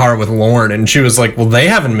it on the car with Lauren, and she was like, well, they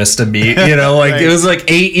haven't missed a beat, you know, like right. It was like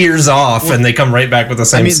 8 years off, and they come right back with the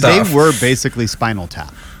same stuff. They were basically Spinal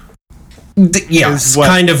Tap.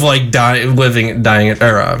 Kind of like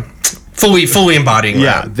fully embodying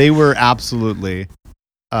that. Yeah, they were absolutely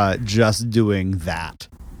just doing that,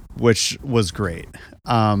 which was great.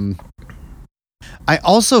 I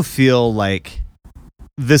also feel like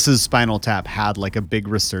This Is Spinal Tap had like a big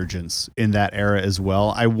resurgence in that era as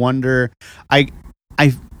well. I wonder, I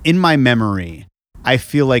in my memory, I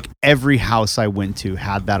feel like every house I went to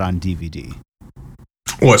had that on DVD.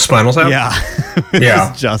 What, Spinal Tap? Yeah.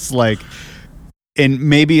 Yeah. It's just like, and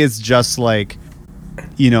maybe it's just like,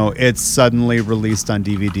 you know, it's suddenly released on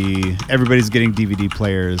DVD. Everybody's getting DVD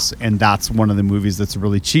players, and that's one of the movies that's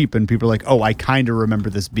really cheap. And people are like, oh, I kind of remember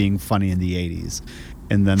this being funny in the 80s.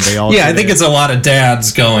 And then they all I think it's a lot of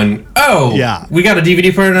dads going, oh, yeah, we got a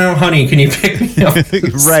DVD player now, honey, can you pick me up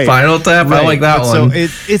right. Spinal Tap? Right. I like that one. So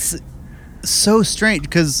it's so strange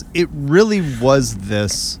because it really was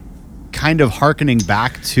this kind of hearkening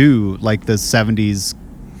back to like the 70s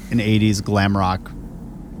and 80s glam rock,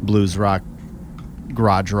 blues rock,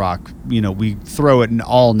 garage rock. You know, we throw it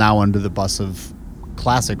all now under the bus of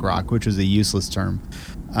classic rock, which is a useless term.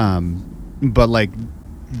 But like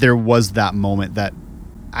there was that moment that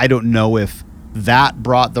I don't know if that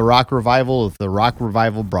brought the rock revival, if the rock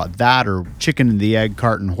revival brought that, or chicken and the egg,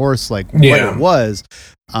 cart and horse, like what it was.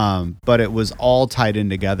 But it was all tied in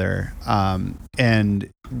together. And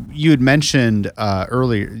you had mentioned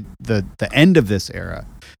earlier the end of this era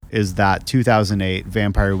is that 2008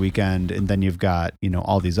 Vampire Weekend, and then you've got, you know,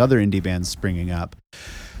 all these other indie bands springing up.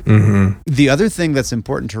 Mm-hmm. The other thing that's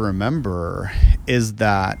important to remember is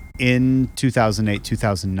that in 2008,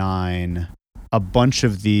 2009, a bunch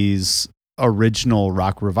of these original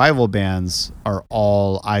rock revival bands are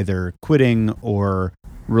all either quitting or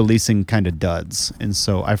releasing kind of duds. And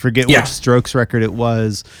so I forget which Strokes record it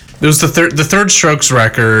was. It was the third Strokes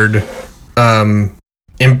record,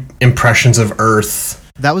 Impressions of Earth.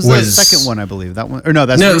 That was the second one, I believe. That one, or no,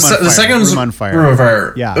 that's the second one's Room on Fire. Room on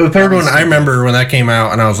Fire. Yeah, the third one, I remember when that came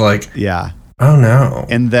out, and I was like, yeah, oh no.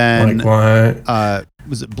 And then like what?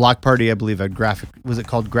 Was it Block Party? I believe had graphic. Was it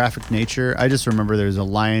called Graphic Nature? I just remember there's a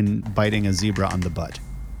lion biting a zebra on the butt.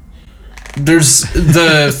 There's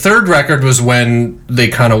the third record was when they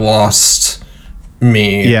kind of lost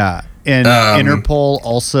me. Yeah. And Interpol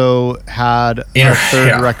also had a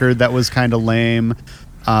third record that was kind of lame.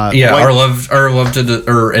 Our love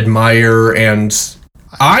to admire, and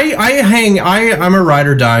I'm a ride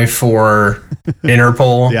or die for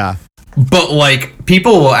Interpol. Yeah. But like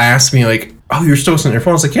people will ask me like, oh, you're still listening to Interpol?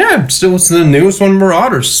 I was like, yeah, I'm still listening to the newest one,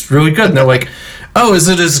 Marauders. It's really good. And they're like, oh, is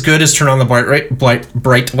it as good as Turn on the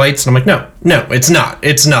Bright Lights? And I'm like, no, it's not.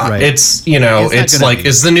 It's not. Right. It's, you know, it's like,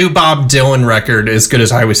 is the new Bob Dylan record as good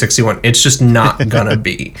as Highway 61? It's just not gonna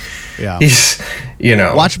be. Yeah. You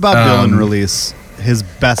know. Watch Bob Dylan release his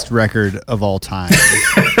best record of all time.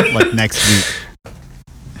 like next week.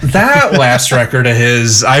 That last record of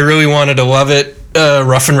his, I really wanted to love it.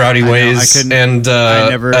 Rough and Rowdy Ways. I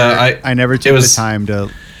never took the time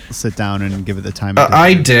to sit down and give it the time.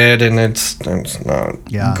 I did, and it's not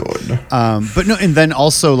good. But no, and then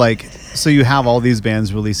also like, so you have all these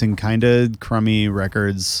bands releasing kind of crummy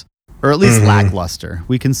records, or at least lackluster.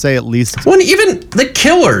 We can say at least. Well, even the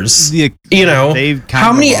Killers, you know,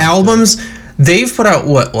 how many albums they've put out?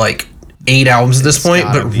 What, like 8 albums at this point?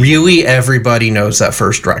 But really, everybody knows that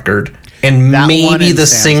first record. And maybe the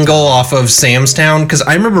single off of Sam's Town, because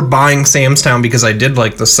I remember buying Sam's Town because I did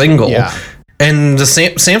like the single. Yeah. And the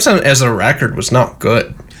Sam's Town as a record was not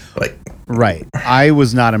good. Like, right. I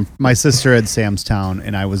was not. My sister had Sam's Town,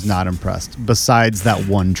 and I was not impressed. Besides that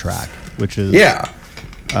one track, which is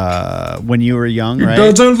When You Were Young, right?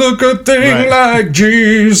 Doesn't look a thing like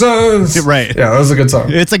Jesus. Right. Yeah, that was a good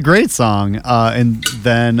song. It's a great song. And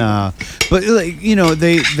then, but like, you know,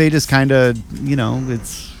 they just kind of, you know,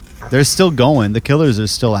 they're still going. The Killers are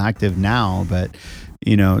still active now, but.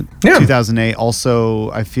 You know, 2008. Also,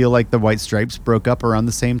 I feel like the White Stripes broke up around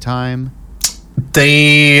the same time.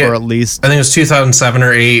 Or at least I think it was 2007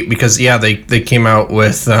 or 8 because they came out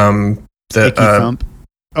with the Icky Thump.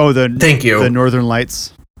 Oh, thank you. The Northern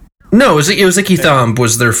Lights. No, it was Icky Thump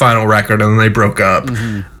was their final record, and then they broke up.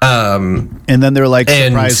 Mm-hmm. And then they're like,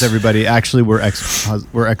 surprise everybody! Actually, we're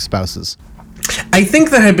ex-spouses. I think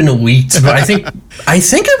that had been leaked, but I think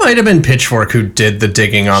it might have been Pitchfork who did the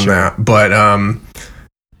digging on that. But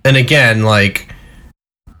and again, like,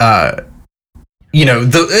 you know,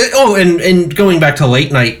 and going back to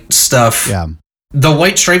late night stuff, the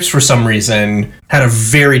White Stripes for some reason had a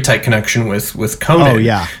very tight connection with Conan. Oh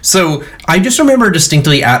yeah. So I just remember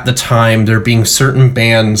distinctly at the time there being certain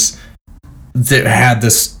bands that had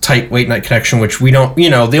this tight late night connection, which we don't, you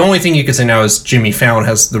know, the only thing you could say now is Jimmy Fallon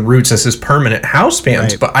has the Roots as his permanent house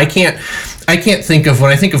band, but I can't think of,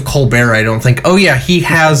 when I think of Colbert, I don't think, oh yeah, he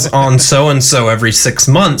has on so-and-so every 6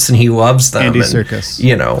 months and he loves them. Andy Serkis.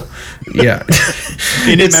 You know, yeah.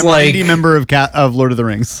 Indie member of Lord of the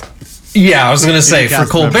Rings. Yeah, I was going to say, for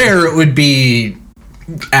Colbert, it would be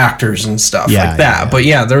actors and stuff like that. But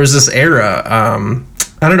yeah, there was this era,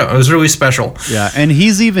 I don't know. It was really special. Yeah, and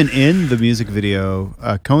he's even in the music video.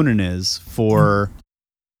 Conan is for,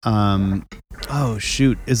 oh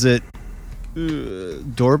shoot, is it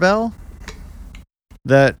Doorbell?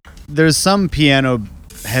 That there's some piano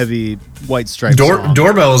heavy White Stripes song.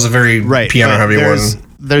 Doorbell is a very piano heavy one.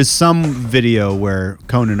 There's some video where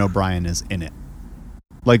Conan O'Brien is in it.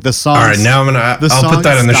 Like the song. All right, now I'll put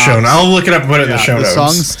that in the show notes. I'll look it up and put it in the show notes. The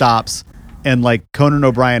song stops. And like Conan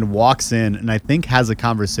O'Brien walks in and I think has a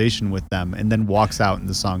conversation with them and then walks out and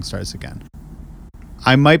the song starts again.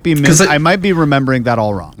 I might be remembering that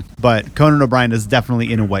all wrong, but Conan O'Brien is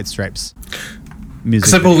definitely in a White Stripes music.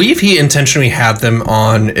 Because I believe he intentionally had them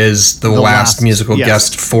on as the last musical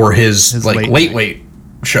guest for his like late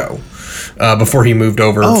show before he moved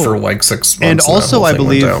over for like 6 months. And also, I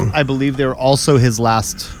believe they were also his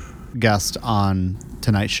last guest on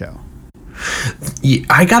Tonight Show. Yeah,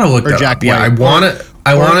 I gotta look that up. Yeah, I want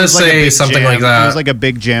to say something like that. It was like a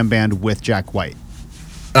big jam band with Jack White.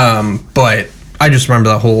 But I just remember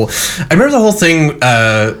the whole thing.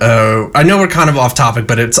 I know we're kind of off topic,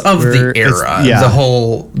 but it's of the era. Yeah. The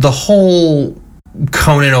whole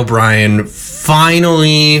Conan O'Brien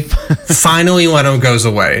finally Leno goes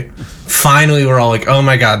away. Finally, we're all like, oh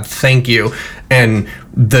my god, thank you. And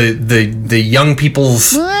the young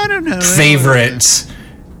people's favorite.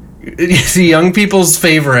 The young people's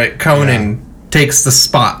favorite, Conan, takes the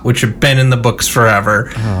spot, which had been in the books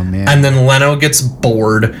forever. Oh, man. And then Leno gets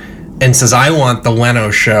bored and says, I want the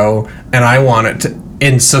Leno show, and I want it to...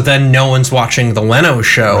 And so then no one's watching the Leno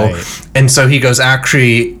show. Right. And so he goes,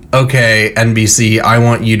 actually, okay, NBC, I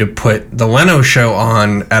want you to put the Leno show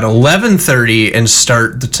on at 11:30 and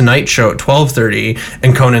start the Tonight Show at 12:30.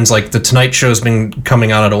 And Conan's like, the Tonight Show's been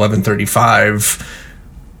coming out at 11:35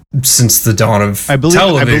 since the dawn of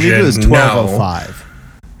television. I believe it was 12:05.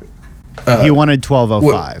 He wanted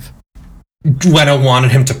 12:05. Leno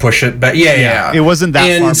wanted him to push it, but yeah. It wasn't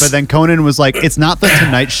that far, but then Conan was like, it's not the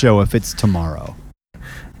Tonight Show if it's tomorrow.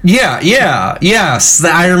 Yes,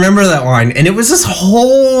 I remember that line. And it was this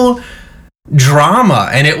whole drama,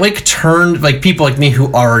 and it like turned, like, people like me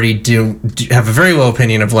who already do have a very low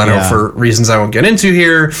opinion of Leno for reasons I won't get into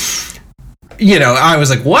here. You know, I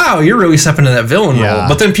was like, wow, you're really stepping into that villain role.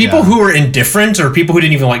 But then people who were indifferent or people who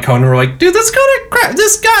didn't even like Conan were like, dude, that's kind of crap.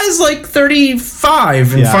 This guy's like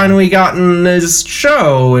 35 and finally gotten his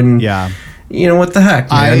show. And, you know, what the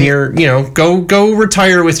heck, man? You're, you know, go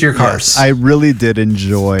retire with your cars. I really did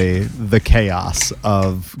enjoy the chaos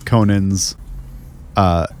of Conan's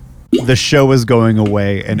the show is going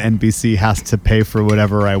away and NBC has to pay for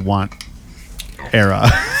whatever I want era.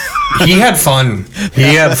 He had fun.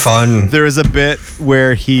 He had fun. There is a bit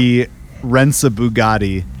where he rents a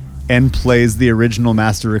Bugatti and plays the original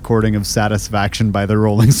master recording of Satisfaction by the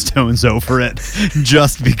Rolling Stones over it,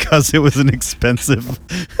 just because it was an expensive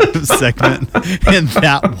segment. And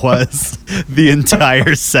that was the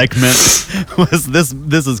entire segment. Was this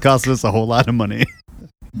has cost us a whole lot of money.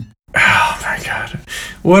 Oh my god,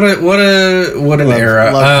 what an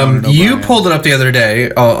era. You pulled it up the other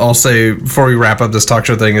day. I'll say before we wrap up this talk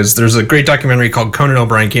show thing, is there's a great documentary called Conan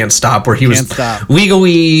O'Brien Can't Stop, where he was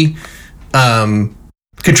legally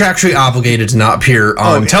contractually obligated to not appear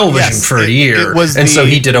on television for a year, so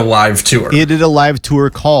he did a live tour. He did a live tour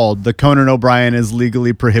called "The Conan O'Brien is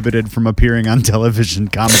legally prohibited from appearing on television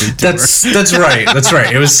comedy tour." That's right. That's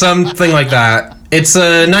right. It was something like that. It's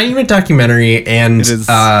a 90-minute documentary, and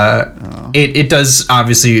it does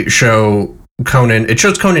obviously show Conan. It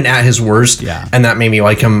shows Conan at his worst, and that made me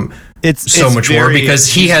like him so much more, because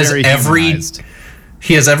he has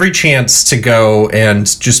every chance to go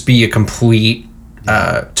and just be a complete.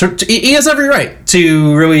 He has every right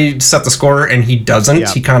to really set the score, and he doesn't. Yep.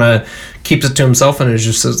 He kind of keeps it to himself, and it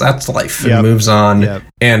just says that's life, and moves on. Yep.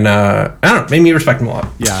 And I don't know, made me respect him a lot.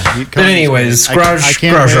 Yeah. But anyways, Garage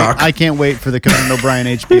Rock. I can't wait for the Conan O'Brien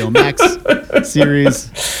HBO Max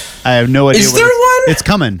series. I have no idea. Is there one? It's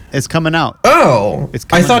coming. It's coming out. Oh,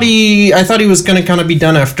 I thought he was going to kind of be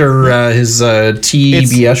done after his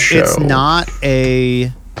TBS show. It's not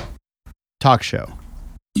a talk show.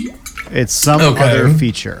 It's some other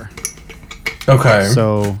feature. Okay.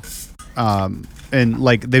 So, and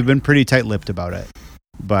like they've been pretty tight-lipped about it,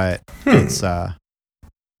 but it's I'm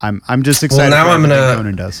just excited. Well, now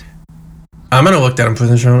Conan does. I'm gonna look that up for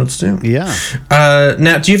the show notes too. Yeah.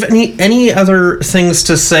 Nat, do you have any other things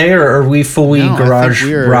to say, or are we fully garage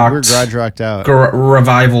rocked? We're garage rocked out.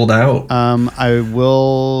 Revivaled out. I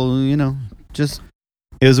will. Just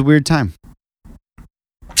it was a weird time.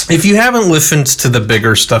 If you haven't listened to the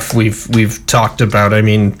bigger stuff we've talked about, I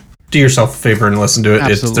mean, do yourself a favor and listen to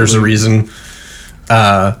it. There's a reason.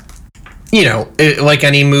 Like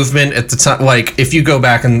any movement at the time, like if you go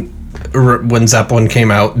back and when Zeppelin came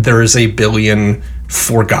out, there is a billion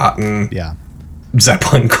forgotten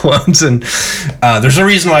Zeppelin clones, and there's a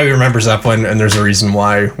reason why we remember Zeppelin, and there's a reason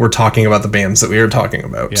why we're talking about the bands that we are talking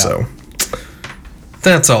about. So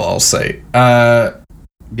that's all I'll say.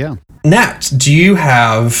 Nat, do you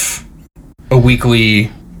have a weekly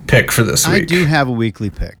pick for this week? I do have a weekly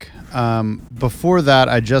pick. Before that,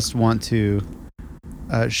 I just want to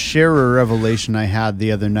share a revelation I had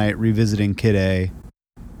the other night revisiting Kid A,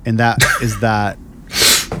 and that is that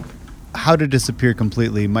How to Disappear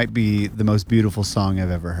Completely might be the most beautiful song I've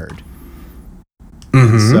ever heard.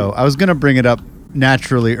 Mm-hmm. So I was going to bring it up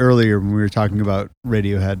naturally earlier when we were talking about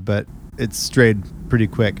Radiohead, but it strayed pretty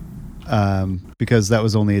quick. Because that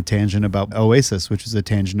was only a tangent about Oasis, which is a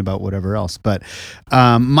tangent about whatever else. But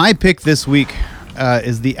my pick this week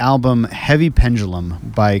is the album Heavy Pendulum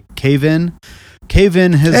by Cave-In.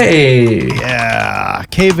 Cave-In has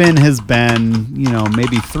Cave-In has been,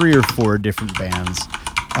 maybe 3 or 4 different bands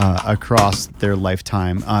across their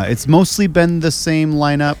lifetime. It's mostly been the same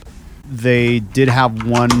lineup. They did have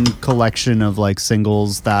one collection of like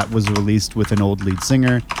singles that was released with an old lead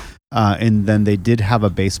singer. And then they did have a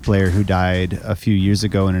bass player who died a few years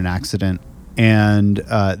ago in an accident. And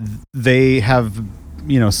they have,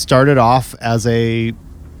 started off as a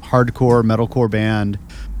hardcore metalcore band.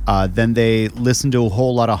 Then they listened to a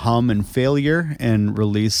whole lot of Hum and Failure and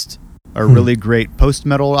released a really great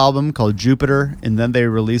post-metal album called Jupiter. And then they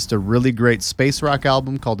released a really great space rock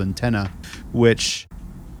album called Antenna, which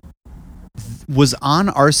was on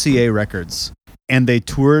RCA Records. And they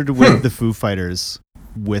toured with the Foo Fighters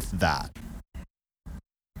with that,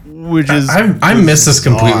 which is I miss this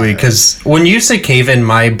completely, because when you say Cave-In,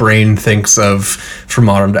 my brain thinks of From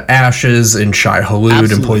Autumn to Ashes and Shai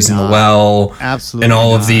Hulud and Poison the Well, and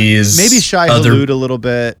all of these maybe Shai Hulud a little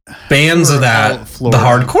bit bands of that the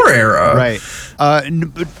hardcore era, right?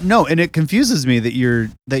 No, and it confuses me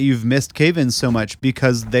that you've missed Cave-In so much,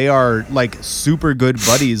 because they are like super good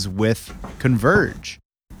buddies with Converge.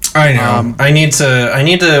 I know. I need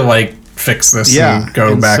to like fix this and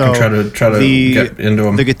go back and try to get into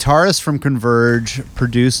them. The guitarist from Converge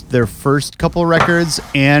produced their first couple records,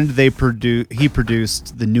 and he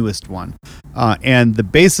produced the newest one. And the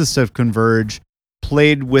bassist of Converge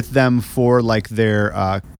played with them for like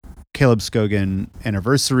their Caleb Skogan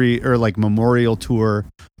anniversary or like memorial tour.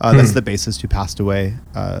 That's the bassist who passed away,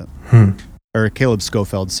 or Caleb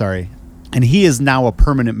Schofield, sorry. And he is now a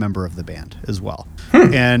permanent member of the band as well.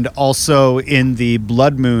 And also in the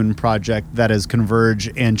Blood Moon project, that is Converge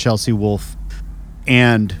and Chelsea Wolfe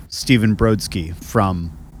and Stephen Brodsky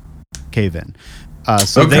from Cave In.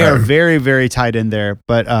 So they are very, very tied in there.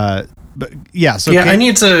 But yeah. So I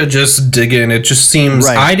need to just dig in. It just seems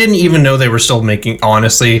I didn't even know they were still making.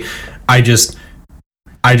 Honestly, I just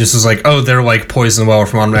was like, oh, they're like Poison Well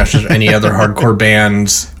from Unmatched or any other hardcore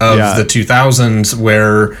bands of the 2000s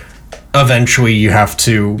where eventually you have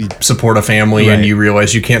to support a family and you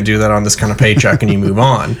realize you can't do that on this kind of paycheck and you move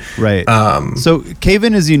on. Right. So Cave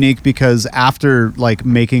In is unique because after like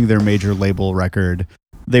making their major label record,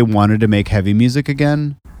 they wanted to make heavy music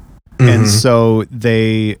again. And so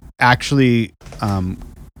they actually,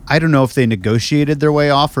 I don't know if they negotiated their way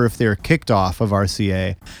off or if they were kicked off of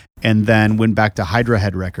RCA and then went back to Hydra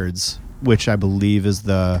Head Records, which I believe is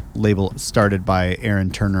the label started by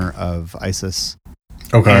Aaron Turner of ISIS.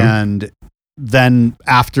 Okay. And then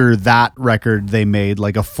after that record, they made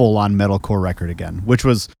like a full-on metalcore record again, which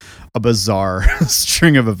was a bizarre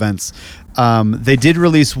string of events. They did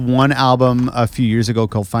release one album a few years ago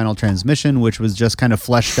called Final Transmission, which was just kind of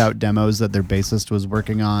fleshed out demos that their bassist was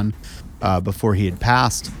working on before he had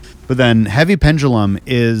passed. But then Heavy Pendulum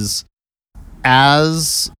is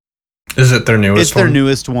it their newest one? It's their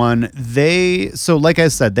newest one. So like I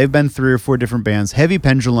said, they've been 3 or 4 different bands. Heavy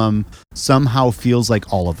Pendulum somehow feels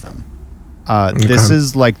like all of them. This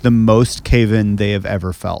is like the most Cave In they have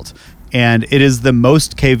ever felt. And it is the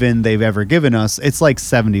most Cave In they've ever given us. It's like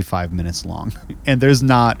 75 minutes long. And there's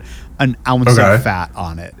not an ounce of fat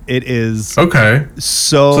on it. It is so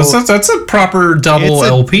that's a proper double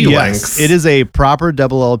LP length. It is a proper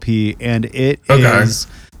double LP, and it is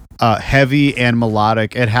heavy and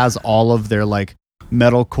melodic. It has all of their like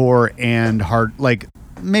metalcore and hard, like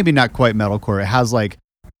maybe not quite metalcore. It has like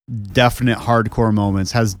definite hardcore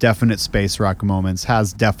moments, has definite space rock moments,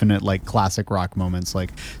 has definite like classic rock moments.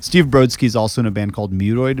 Like Steve Brodsky's also in a band called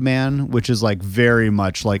Mutoid Man, which is like very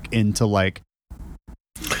much like into like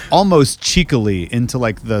almost cheekily into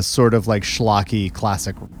like the sort of like schlocky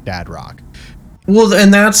classic dad rock. Well,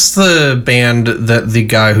 and that's the band that the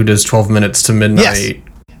guy who does 12 Minutes to Midnight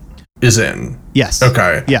is in. Yes.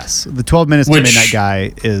 Okay. Yes. The 12 Minutes to Midnight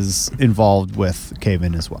guy is involved with Cave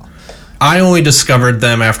In as well. I only discovered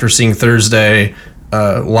them after seeing Thursday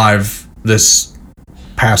live this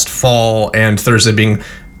past fall, and Thursday being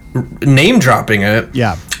name dropping it.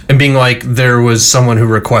 Yeah. And being like, there was someone who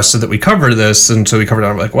requested that we cover this, and so we covered it.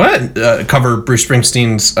 I'm like, what? Cover Bruce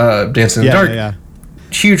Springsteen's Dancing in the Dark. Yeah.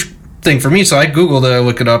 Huge thing for me. So I Googled it, I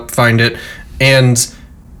look it up, find it, and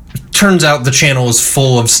turns out the channel is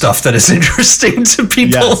full of stuff that is interesting to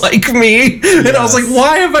people like me. And I was like,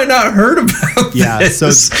 why have I not heard about this?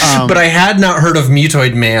 So, but I had not heard of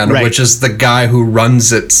Mutoid Man, which is the guy who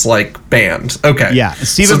runs its like band. Okay. Yeah.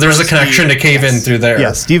 So there's a connection to Cave In through there.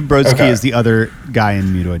 Yeah. Steve Brodsky is the other guy in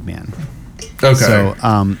Mutoid Man. Okay.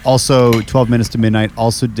 So also 12 Minutes to Midnight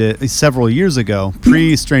also did several years ago,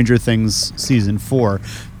 pre Stranger Things season 4,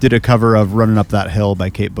 did a cover of Running Up That Hill by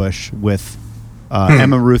Kate Bush with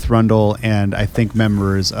Emma Ruth Rundle and I think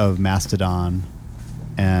members of Mastodon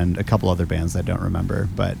and a couple other bands I don't remember,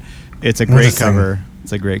 but it's a great cover.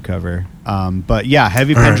 It's a great cover. But yeah,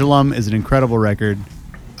 Heavy Pendulum is an incredible record.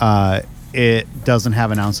 It doesn't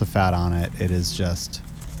have an ounce of fat on it. It is just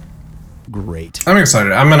great. I'm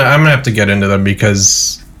excited. I'm gonna have to get into them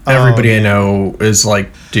because everybody I know is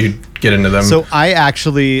like, dude, get into them. So I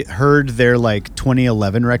actually heard their like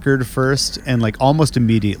 2011 record first, and like almost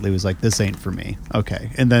immediately was like, this ain't for me. Okay.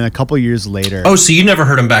 And then a couple years later. Oh, so you never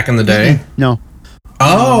heard them back in the day? No.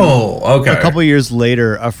 Oh, okay. A couple years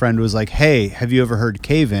later, a friend was like, hey, have you ever heard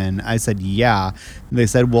Cave In? I said, yeah. And they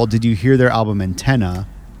said, well, did you hear their album Antenna?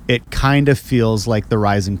 It kind of feels like The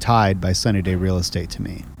Rising Tide by Sunny Day Real Estate to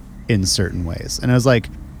me in certain ways. And I was like,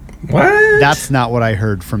 what? That's not what I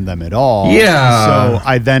heard from them at all. Yeah. So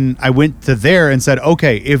I went to there and said,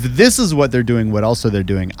 okay, if this is what they're doing, what else are they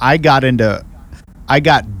doing? I got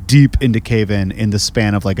deep into Cave In the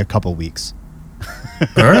span of like a couple weeks.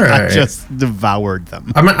 All right. I just devoured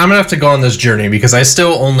them. I'm gonna have to go on this journey because I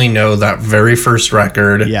still only know that very first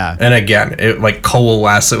record. Yeah. And again, it like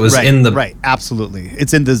coalesced. It was in the absolutely.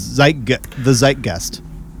 It's in the zeitgeist.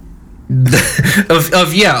 of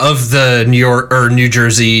the New York or New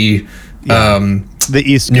Jersey, the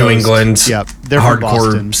East New Coast. England, Yep, they're from hardcore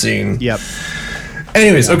Boston. scene. Yep.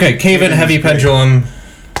 Anyways, okay, Cave In, Heavy Pendulum,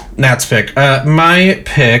 Nat's pick. My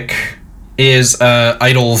pick is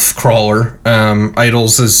Idol's Crawler.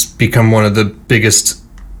 Idols has become one of the biggest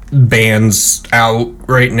bands out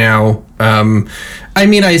right now. I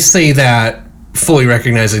mean, I say that fully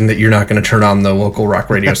recognizing that you're not going to turn on the local rock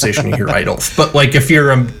radio station and hear Idols. But like if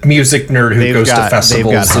you're a music nerd who goes to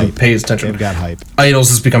festivals and pays attention, they've got hype. Idols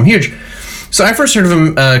has become huge. So I first heard of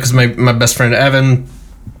him because my best friend Evan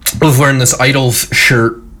was wearing this Idols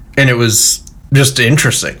shirt, and it was just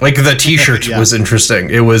interesting. Like the T-shirt was interesting.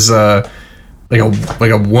 It was like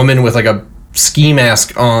a woman with like a ski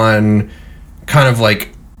mask on, kind of like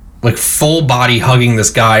full body hugging this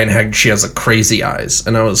guy, and she has like crazy eyes.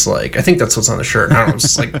 And I was like, I think that's what's on the shirt. And I was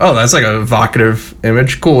just like, oh, that's like an evocative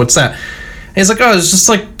image. Cool, what's that? And he's like, oh, it's just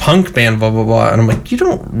like punk band, blah, blah, blah. And I'm like, you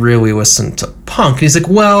don't really listen to punk. And he's like,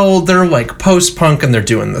 well, they're like post-punk and they're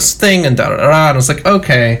doing this thing and da-da-da-da. And I was like,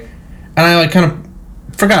 okay. And I like kind of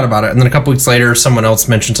forgot about it. And then a couple weeks later, someone else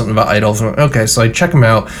mentioned something about Idols. And I'm like, okay, so I check them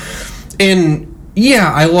out. And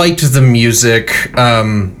yeah, I liked the music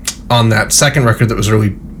on that second record that was really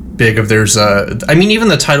big of theirs. I mean, even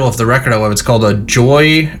the title of the record I love. It's called "A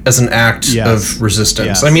Joy as an Act of Resistance."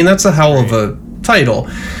 Yes. I mean, that's a hell of a title.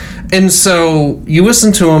 And so you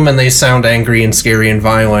listen to them and they sound angry and scary and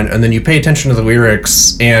violent, and then you pay attention to the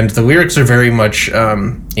lyrics, and the lyrics are very much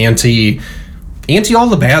anti all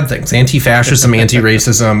the bad things, anti-fascism,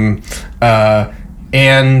 anti-racism,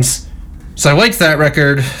 and so I liked that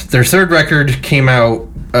record. Their third record came out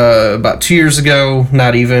about 2 years ago,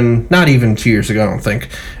 not even 2 years ago, I don't think.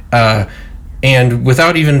 And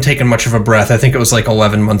without even taking much of a breath, I think it was like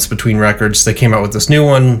 11 months between records, they came out with this new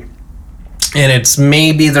one. And it's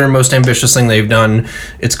maybe their most ambitious thing they've done.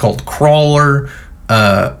 It's called Crawler.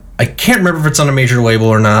 I can't remember if it's on a major label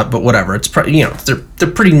or not, but whatever. It's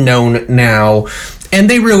they're pretty known now, and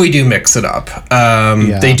they really do mix it up.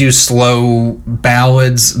 They do slow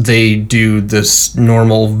ballads. They do this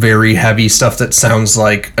normal, very heavy stuff that sounds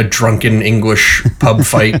like a drunken English pub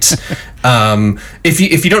fight.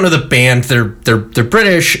 If you don't know the band, they're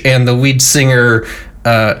British, and the lead singer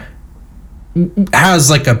has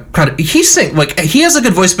like a kind of, he has a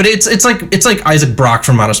good voice, but it's like Isaac Brock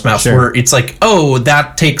from Modest Mouse, where it's like, oh,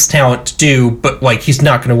 that takes talent to do, but like he's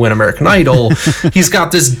not going to win American Idol. He's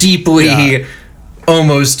got this deeply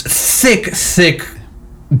almost thick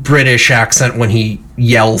British accent when he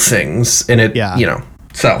yell things, and it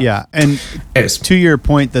and anyways. To your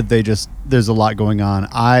point that there's a lot going on,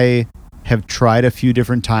 I have tried a few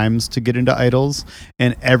different times to get into Idols,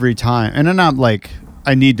 and every time, and I'm not like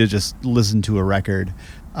I need to just listen to a record.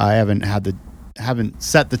 I haven't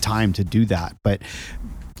set the time to do that, but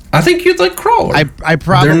I think you'd like Crawler. I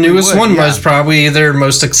probably their newest one was probably their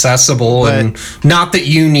most accessible, but, and not that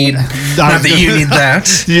you need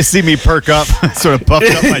that. You see me perk up, sort of puffed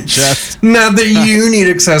up my chest. Not that you need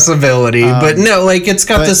accessibility, but no, like it's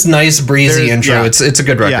got this nice breezy intro. Yeah, it's a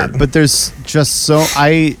good record. Yeah, but there's just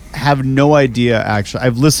I have no idea. Actually,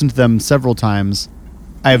 I've listened to them several times.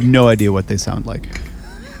 I have no idea what they sound like.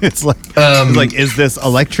 It's like, is this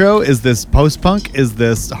electro? Is this post-punk? Is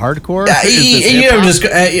this hardcore?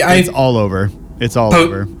 It's all over. It's all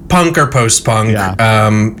over. Punk or post-punk. Yeah.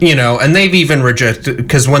 And they've even rejected,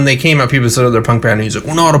 because when they came out, people said, oh, they're a punk band. And he's like,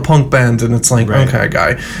 we're not a punk band. And it's like, okay,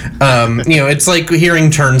 guy. It's like hearing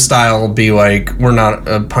Turnstile be like, we're not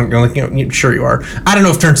a punk. You're like, sure you are. I don't know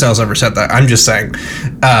if Turnstile's ever said that. I'm just saying.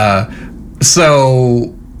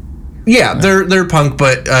 They're punk,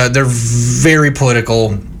 but they're very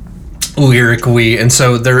political lyrically, and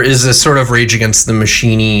so there is this sort of Rage Against the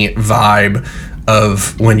Machine-y vibe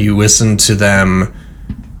of when you listen to them.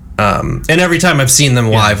 And every time I've seen them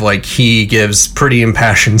live, like he gives pretty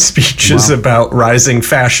impassioned speeches about rising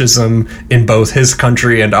fascism in both his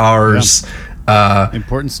country and ours.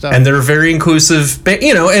 Important stuff. And they're very inclusive,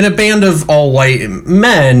 in a band of all white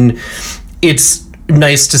men. It's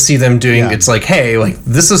nice to see them doing it's like, hey, like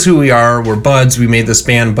this is who we are, we're buds, we made this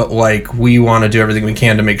band, but like we want to do everything we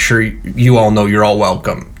can to make sure you all know you're all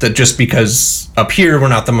welcome, that just because up here we're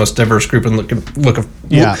not the most diverse group and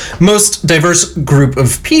most diverse group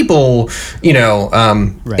of people,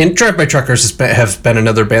 and Drive By Truckers have been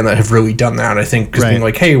another band that have really done that, I think, because being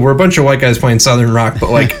like, hey, we're a bunch of white guys playing southern rock,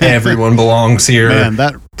 but like everyone belongs here.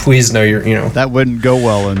 Man, please know you're that wouldn't go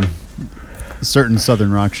well in certain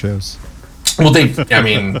southern rock shows. Well,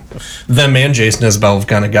 them and Jason Isbell have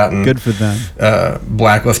kind of gotten good for them,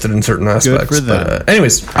 blacklisted in certain aspects. Good for them. But,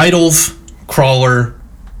 anyways, Idols, Crawler.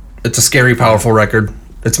 It's a scary, powerful record.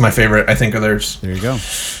 It's my favorite, I think, of theirs. There you go.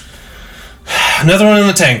 Another one in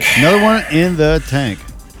the tank.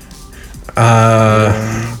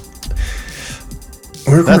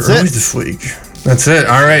 We're early this week. That's it.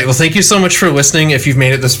 All right. Well, thank you so much for listening. If you've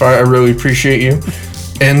made it this far, I really appreciate you.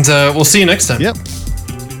 And we'll see you next time. Yep.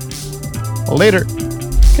 Later.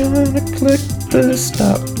 Gonna click the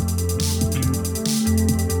stop.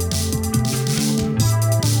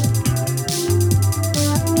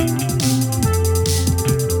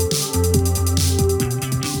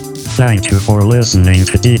 thank you for listening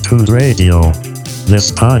to Detuned Radio.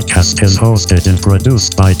 This podcast is hosted and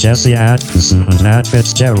produced by Jesse Atkinson and Matt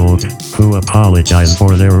Fitzgerald, who apologize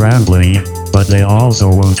for their rambling, but they also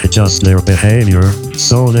won't adjust their behavior,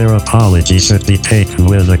 so their apology should be taken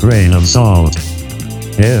with a grain of salt.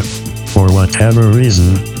 If, for whatever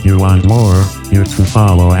reason, you want more, you can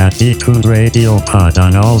follow at Detuned Radio Pod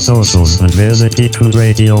on all socials and visit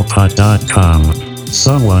detunedRadiopod.com.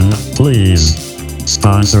 Someone, please,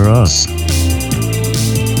 sponsor us.